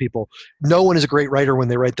always tell people, no one is a great writer when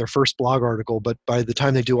they write their first blog article, but by the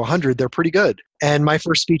time they do 100, they're pretty good. And my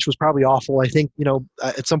first speech was probably awful. I think,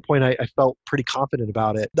 at some point I felt pretty confident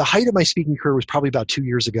about it. The height of my speaking career was probably about 2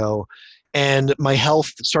 years ago. And my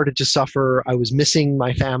health started to suffer. I was missing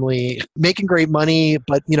my family, making great money.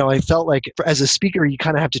 But, I felt like as a speaker, you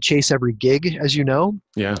kind of have to chase every gig, as you know.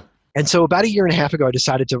 Yeah. And so about 1.5 years ago, I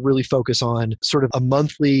decided to really focus on sort of a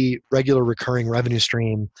monthly, regular, recurring revenue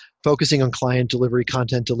stream, focusing on client delivery,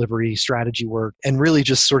 content delivery, strategy work, and really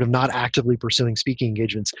just sort of not actively pursuing speaking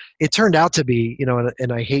engagements. It turned out to be,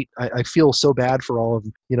 and I feel so bad for all of,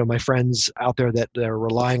 my friends out there that are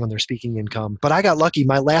relying on their speaking income. But I got lucky.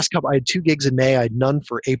 My last couple, I had 2 gigs in May. I had none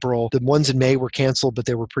for April. The ones in May were canceled, but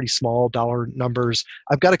they were pretty small dollar numbers.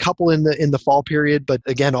 I've got a couple in the fall period, but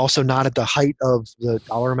again, also not at the height of the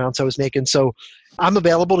dollar amounts I was making. So I'm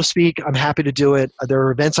available to speak. I'm happy to do it. There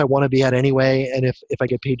are events I want to be at anyway. And if I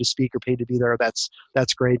get paid to speak or paid to be there,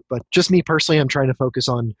 that's great. But just me personally, I'm trying to focus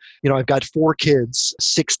on, I've got 4 kids,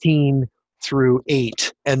 16 through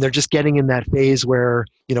 8, and they're just getting in that phase where,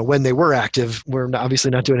 when they were active, we're obviously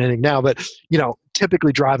not doing anything now, but,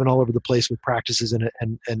 typically driving all over the place with practices and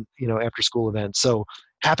after school events. So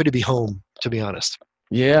happy to be home, to be honest.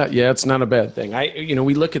 Yeah, it's not a bad thing.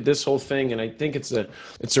 We look at this whole thing, and I think it's a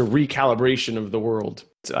recalibration of the world.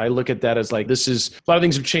 I look at that as like, a lot of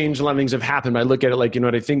things have changed, a lot of things have happened. But I look at it like,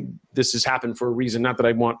 I think this has happened for a reason. Not that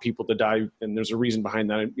I want people to die, and there's a reason behind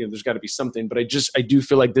that. There's got to be something. But I do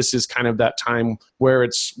feel like this is kind of that time where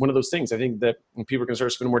it's one of those things. I think that when people can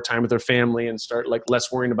start spending more time with their family and start like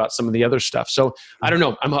less worrying about some of the other stuff. So I don't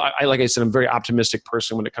know. Like I said, I'm a very optimistic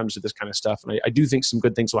person when it comes to this kind of stuff, and I do think some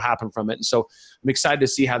good things will happen from it. And so I'm excited to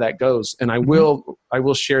see how that goes. And I will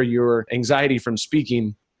share your anxiety from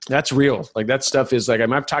speaking. That's real. Like that stuff is like,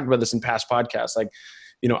 I've talked about this in past podcasts. Like,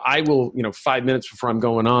 I will, 5 minutes before I'm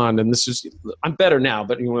going on, and I'm better now,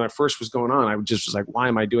 but when I first was going on, I just was like, why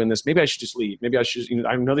am I doing this? Maybe I should just leave. Maybe I should,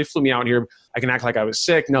 I know they flew me out here. I can act like I was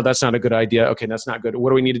sick. No, that's not a good idea. Okay, that's not good.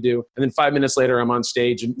 What do we need to do? And then 5 minutes later, I'm on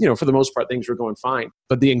stage, and, for the most part, things were going fine.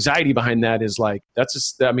 But the anxiety behind that is like,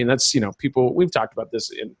 that's people, we've talked about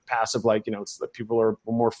this in past of like, it's that people are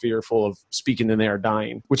more fearful of speaking than they are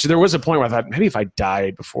dying, which there was a point where I thought, maybe if I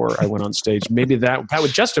died before I went on stage, maybe that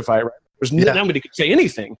would justify it, right? Nobody could say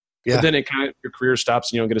anything. Yeah. But then your career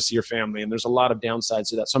stops and you don't get to see your family. And there's a lot of downsides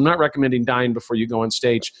to that. So I'm not recommending dying before you go on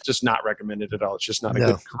stage. Just not recommended at all. It's just not a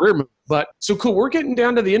good career move. But so cool. We're getting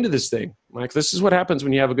down to the end of this thing. Like, this is what happens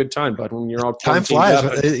when you have a good time, bud. When you're all time flies.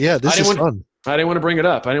 This is fun. I didn't want to bring it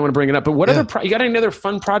up. But what other, you got any other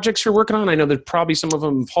fun projects you're working on? I know that probably some of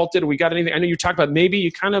them have halted. We got anything? I know you talked about maybe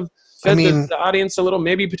you kind of fed the audience a little,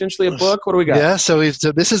 maybe potentially a book. What do we got? Yeah, so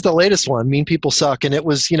this is the latest one, Mean People Suck. And it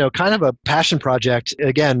was, kind of a passion project.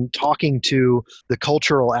 Again, talking to the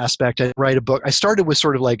cultural aspect. I write a book. I started with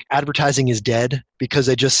sort of like advertising is dead, because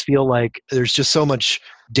I just feel like there's just so much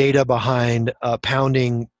data behind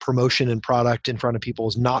pounding promotion and product in front of people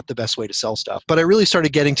is not the best way to sell stuff. But I really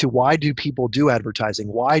started getting to, why do people do advertising?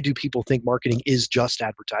 Why do people think marketing is just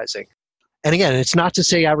advertising? And again, it's not to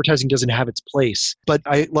say advertising doesn't have its place, but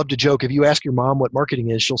I love to joke. If you ask your mom what marketing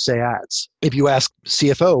is, she'll say ads. If you ask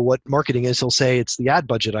CFO what marketing is, he'll say it's the ad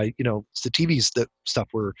budget. It's the TVs, the stuff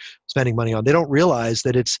we're spending money on. They don't realize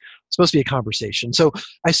that it's supposed to be a conversation. So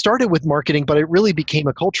I started with marketing, but it really became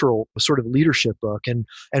a cultural sort of leadership book, and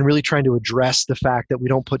really trying to address the fact that we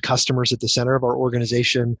don't put customers at the center of our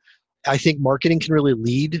organization. I think marketing can really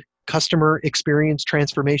lead customer experience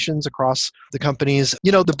transformations across the companies.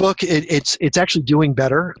 The book, it's actually doing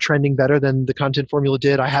better, trending better than the content formula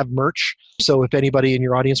did. I have merch. So if anybody in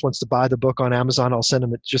your audience wants to buy the book on Amazon,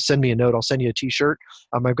 just send me a note. I'll send you a t-shirt.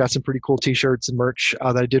 I've got some pretty cool t-shirts and merch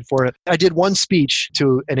that I did for it. I did one speech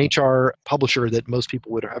to an HR publisher that most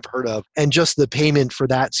people would have heard of. And just the payment for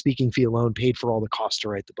that speaking fee alone paid for all the costs to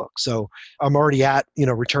write the book. So I'm already at,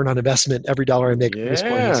 return on investment. Every dollar I make at this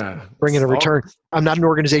point is bringing a return. I'm not an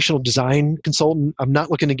organizational design consultant. I'm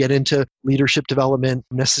not looking to get into leadership development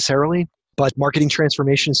necessarily. But marketing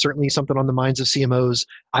transformation is certainly something on the minds of CMOs.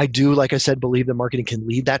 I do, like I said, believe that marketing can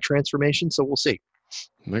lead that transformation. So we'll see.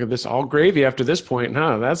 Look at this, all gravy after this point,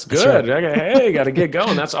 huh? That's good. That's right. Hey, got to get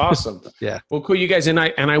going. That's awesome. Yeah. Well, cool, you guys. And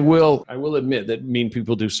I will admit that mean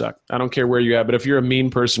people do suck. I don't care where you're at, but if you're a mean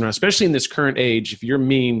person, especially in this current age, if you're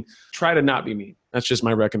mean, try to not be mean. That's just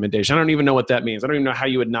my recommendation. I don't even know what that means. I don't even know how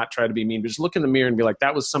you would not try to be mean. But just look in the mirror and be like,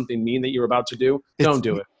 that was something mean that you were about to do. Don't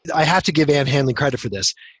do it. I have to give Ann Handling credit for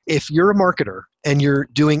this. If you're a marketer and you're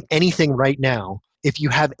doing anything right now, if you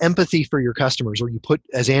have empathy for your customers, or you put,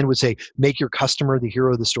 as Ann would say, make your customer the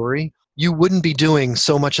hero of the story, you wouldn't be doing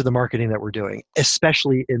so much of the marketing that we're doing,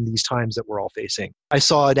 especially in these times that we're all facing. I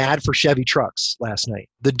saw an ad for Chevy trucks last night.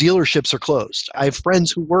 The dealerships are closed. I have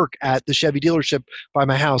friends who work at the Chevy dealership by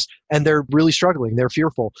my house, and they're really struggling. They're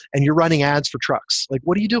fearful. And you're running ads for trucks. Like,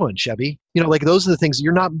 what are you doing, Chevy? Those are the things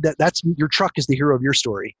that's your truck is the hero of your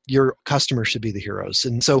story. Your customers should be the heroes.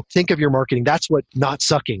 And so think of your marketing. That's what not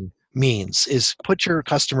sucking means, is put your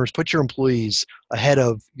customers, put your employees ahead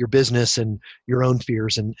of your business and your own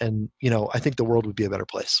fears. And I think the world would be a better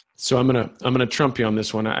place. So I'm gonna trump you on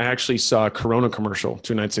this one. I actually saw a Corona commercial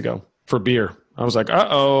 2 nights ago for beer. I was like,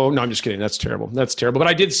 uh-oh. No, I'm just kidding. That's terrible. But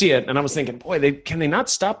I did see it, and I was thinking, boy, can they not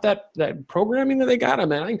stop that programming that they got? I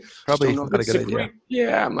mean, probably not a good idea.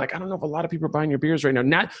 Yeah, I'm like, I don't know if a lot of people are buying your beers right now.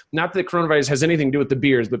 Not that coronavirus has anything to do with the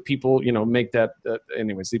beers, but people, make that.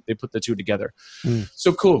 Anyways, they put the two together.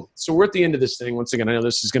 So cool. So we're at the end of this thing. Once again, I know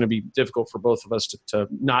this is going to be difficult for both of us to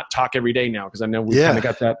not talk every day now, because I know we've kind of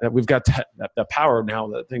got that we've got that power now,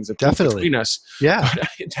 that things that definitely between us. Yeah,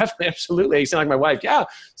 definitely, absolutely. You sound like my wife. Yeah,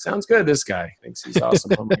 sounds good. This guy thinks he's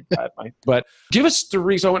awesome. Oh my God, Mike. But give us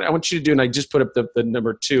 3. So I want you to do, and I just put up the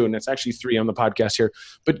number 2, and it's actually 3 on the podcast here.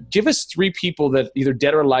 But give us 3 people that either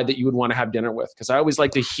dead or alive that you would want to have dinner with, because I always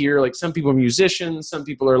like to hear, like, some people are musicians, some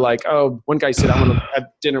people are like, oh, one guy said I want to have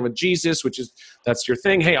dinner with Jesus, that's your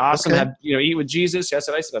thing. Hey, awesome, okay. Eat with Jesus. Yes,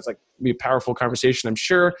 and I said that's like be a powerful conversation, I'm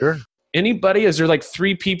sure. Sure. Anybody? Is there like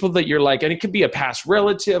 3 people that you're like, and it could be a past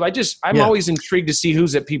relative? I'm always intrigued to see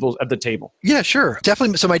who's at the table. Yeah, sure.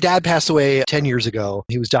 Definitely. So my dad passed away 10 years ago.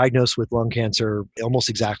 He was diagnosed with lung cancer almost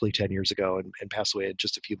exactly 10 years ago and passed away in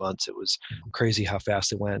just a few months. It was crazy how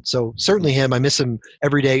fast it went. So certainly him. I miss him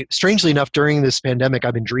every day. Strangely enough, during this pandemic,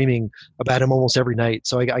 I've been dreaming about him almost every night.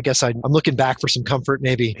 So I guess I'm looking back for some comfort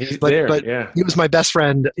maybe. But he was my best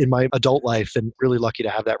friend in my adult life, and really lucky to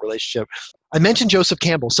have that relationship. I mentioned Joseph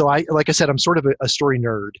Campbell. So like I said, I'm sort of a story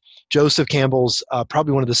nerd. Joseph Campbell's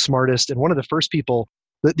probably one of the smartest and one of the first people.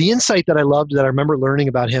 The insight that I loved, that I remember learning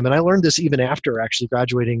about him, and I learned this even after actually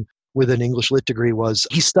graduating with an English lit degree, was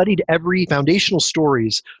he studied every foundational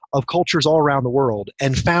stories of cultures all around the world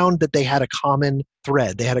and found that they had a common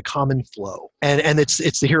thread. They had a common flow. And it's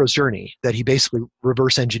the hero's journey that he basically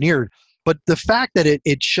reverse engineered. But the fact that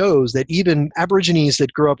it shows that even Aborigines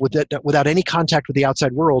that grew up without any contact with the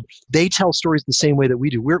outside world, they tell stories the same way that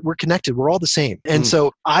we do. We're connected. We're all the same. And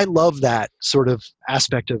so I love that sort of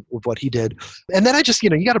aspect of what he did. And then I just, you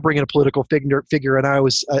got to bring in a political figure. And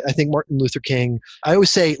I think Martin Luther King, I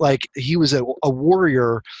always say, like, he was a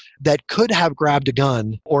warrior that could have grabbed a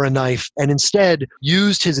gun or a knife and instead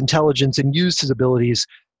used his intelligence and used his abilities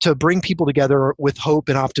to bring people together with hope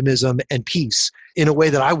and optimism and peace in a way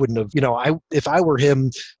that I wouldn't have. If I were him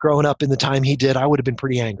growing up in the time he did, I would have been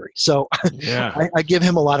pretty angry. So yeah. I give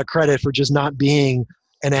him a lot of credit for just not being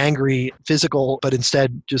an angry physical, but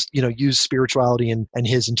instead just, use spirituality and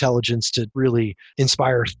his intelligence to really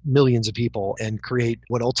inspire millions of people and create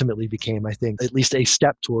what ultimately became, I think, at least a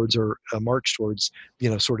step towards, or a march towards,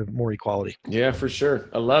 sort of more equality. Yeah, for sure.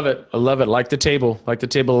 I love it. Like the table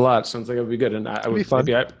a lot. Sounds like it would be good. And I would be fun.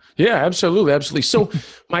 Yeah, absolutely. Absolutely. So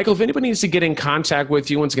Michael, if anybody needs to get in contact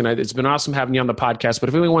with you, once again, it's been awesome having you on the podcast, but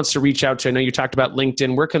if anyone wants to reach out to you, I know you talked about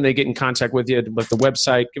LinkedIn, where can they get in contact with you, with the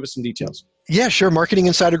website? Give us some details. Yeah, sure.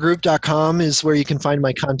 Marketinginsidergroup.com is where you can find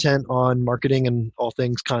my content on marketing and all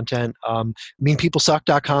things content.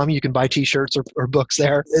 Meanpeoplesuck.com, you can buy t-shirts or books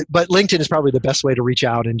there. But LinkedIn is probably the best way to reach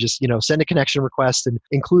out and just, send a connection request and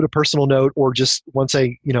include a personal note, or just once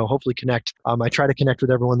I, hopefully connect. I try to connect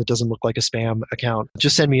with everyone that doesn't look like a spam account.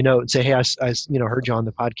 Just send me a note and say, hey, I heard you on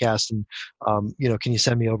the podcast, and, can you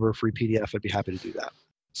send me over a free PDF? I'd be happy to do that.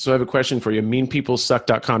 So I have a question for you.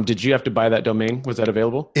 Meanpeoplesuck.com. Did you have to buy that domain? Was that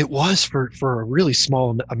available? It was for a really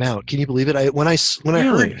small amount. Can you believe it? When I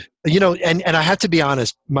Really? heard, and I have to be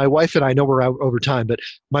honest, my wife and I know we're out over time, but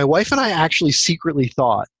my wife and I actually secretly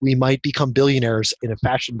thought we might become billionaires in a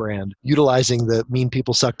fashion brand utilizing the Mean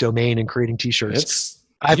People Suck domain and creating t-shirts.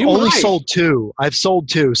 I've only sold two.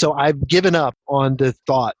 So I've given up on the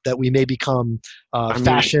thought that we may become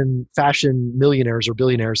fashion millionaires or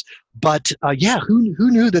billionaires. But who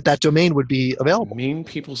knew that domain would be available? Mean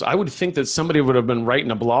People's. I would think that somebody would have been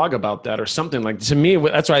writing a blog about that or something. Like, to me,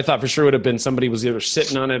 that's what I thought for sure would have been. Somebody was either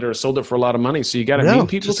sitting on it or sold it for a lot of money. So you got it.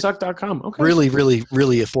 Meanpeoplesuck.com. Okay. Really, really,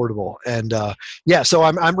 really affordable. And so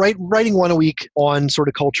I'm writing one a week on sort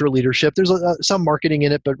of culture leadership. There's some marketing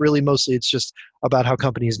in it, but really mostly it's just about how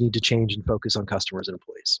companies need to change and focus on customers and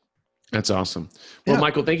employees. That's awesome. Well,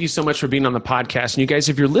 Michael, thank you so much for being on the podcast. And you guys,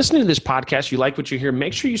 if you're listening to this podcast, you like what you hear,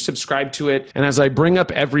 make sure you subscribe to it. And as I bring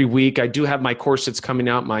up every week, I do have my course that's coming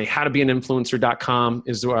out. My howtobeaninfluencer.com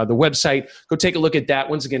is the website. Go take a look at that.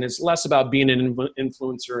 Once again, it's less about being an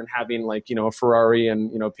influencer and having a Ferrari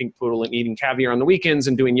and, pink poodle and eating caviar on the weekends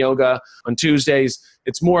and doing yoga on Tuesdays.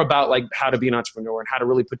 It's more about how to be an entrepreneur and how to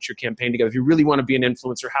really put your campaign together. If you really want to be an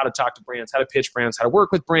influencer, how to talk to brands, how to pitch brands, how to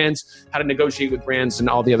work with brands, how to negotiate with brands, and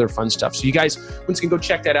all the other fun stuff. So you guys, once again, go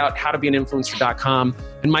check that out, howtobeaninfluencer.com.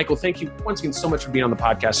 And Michael, thank you once again so much for being on the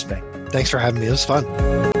podcast today. Thanks for having me. It was fun.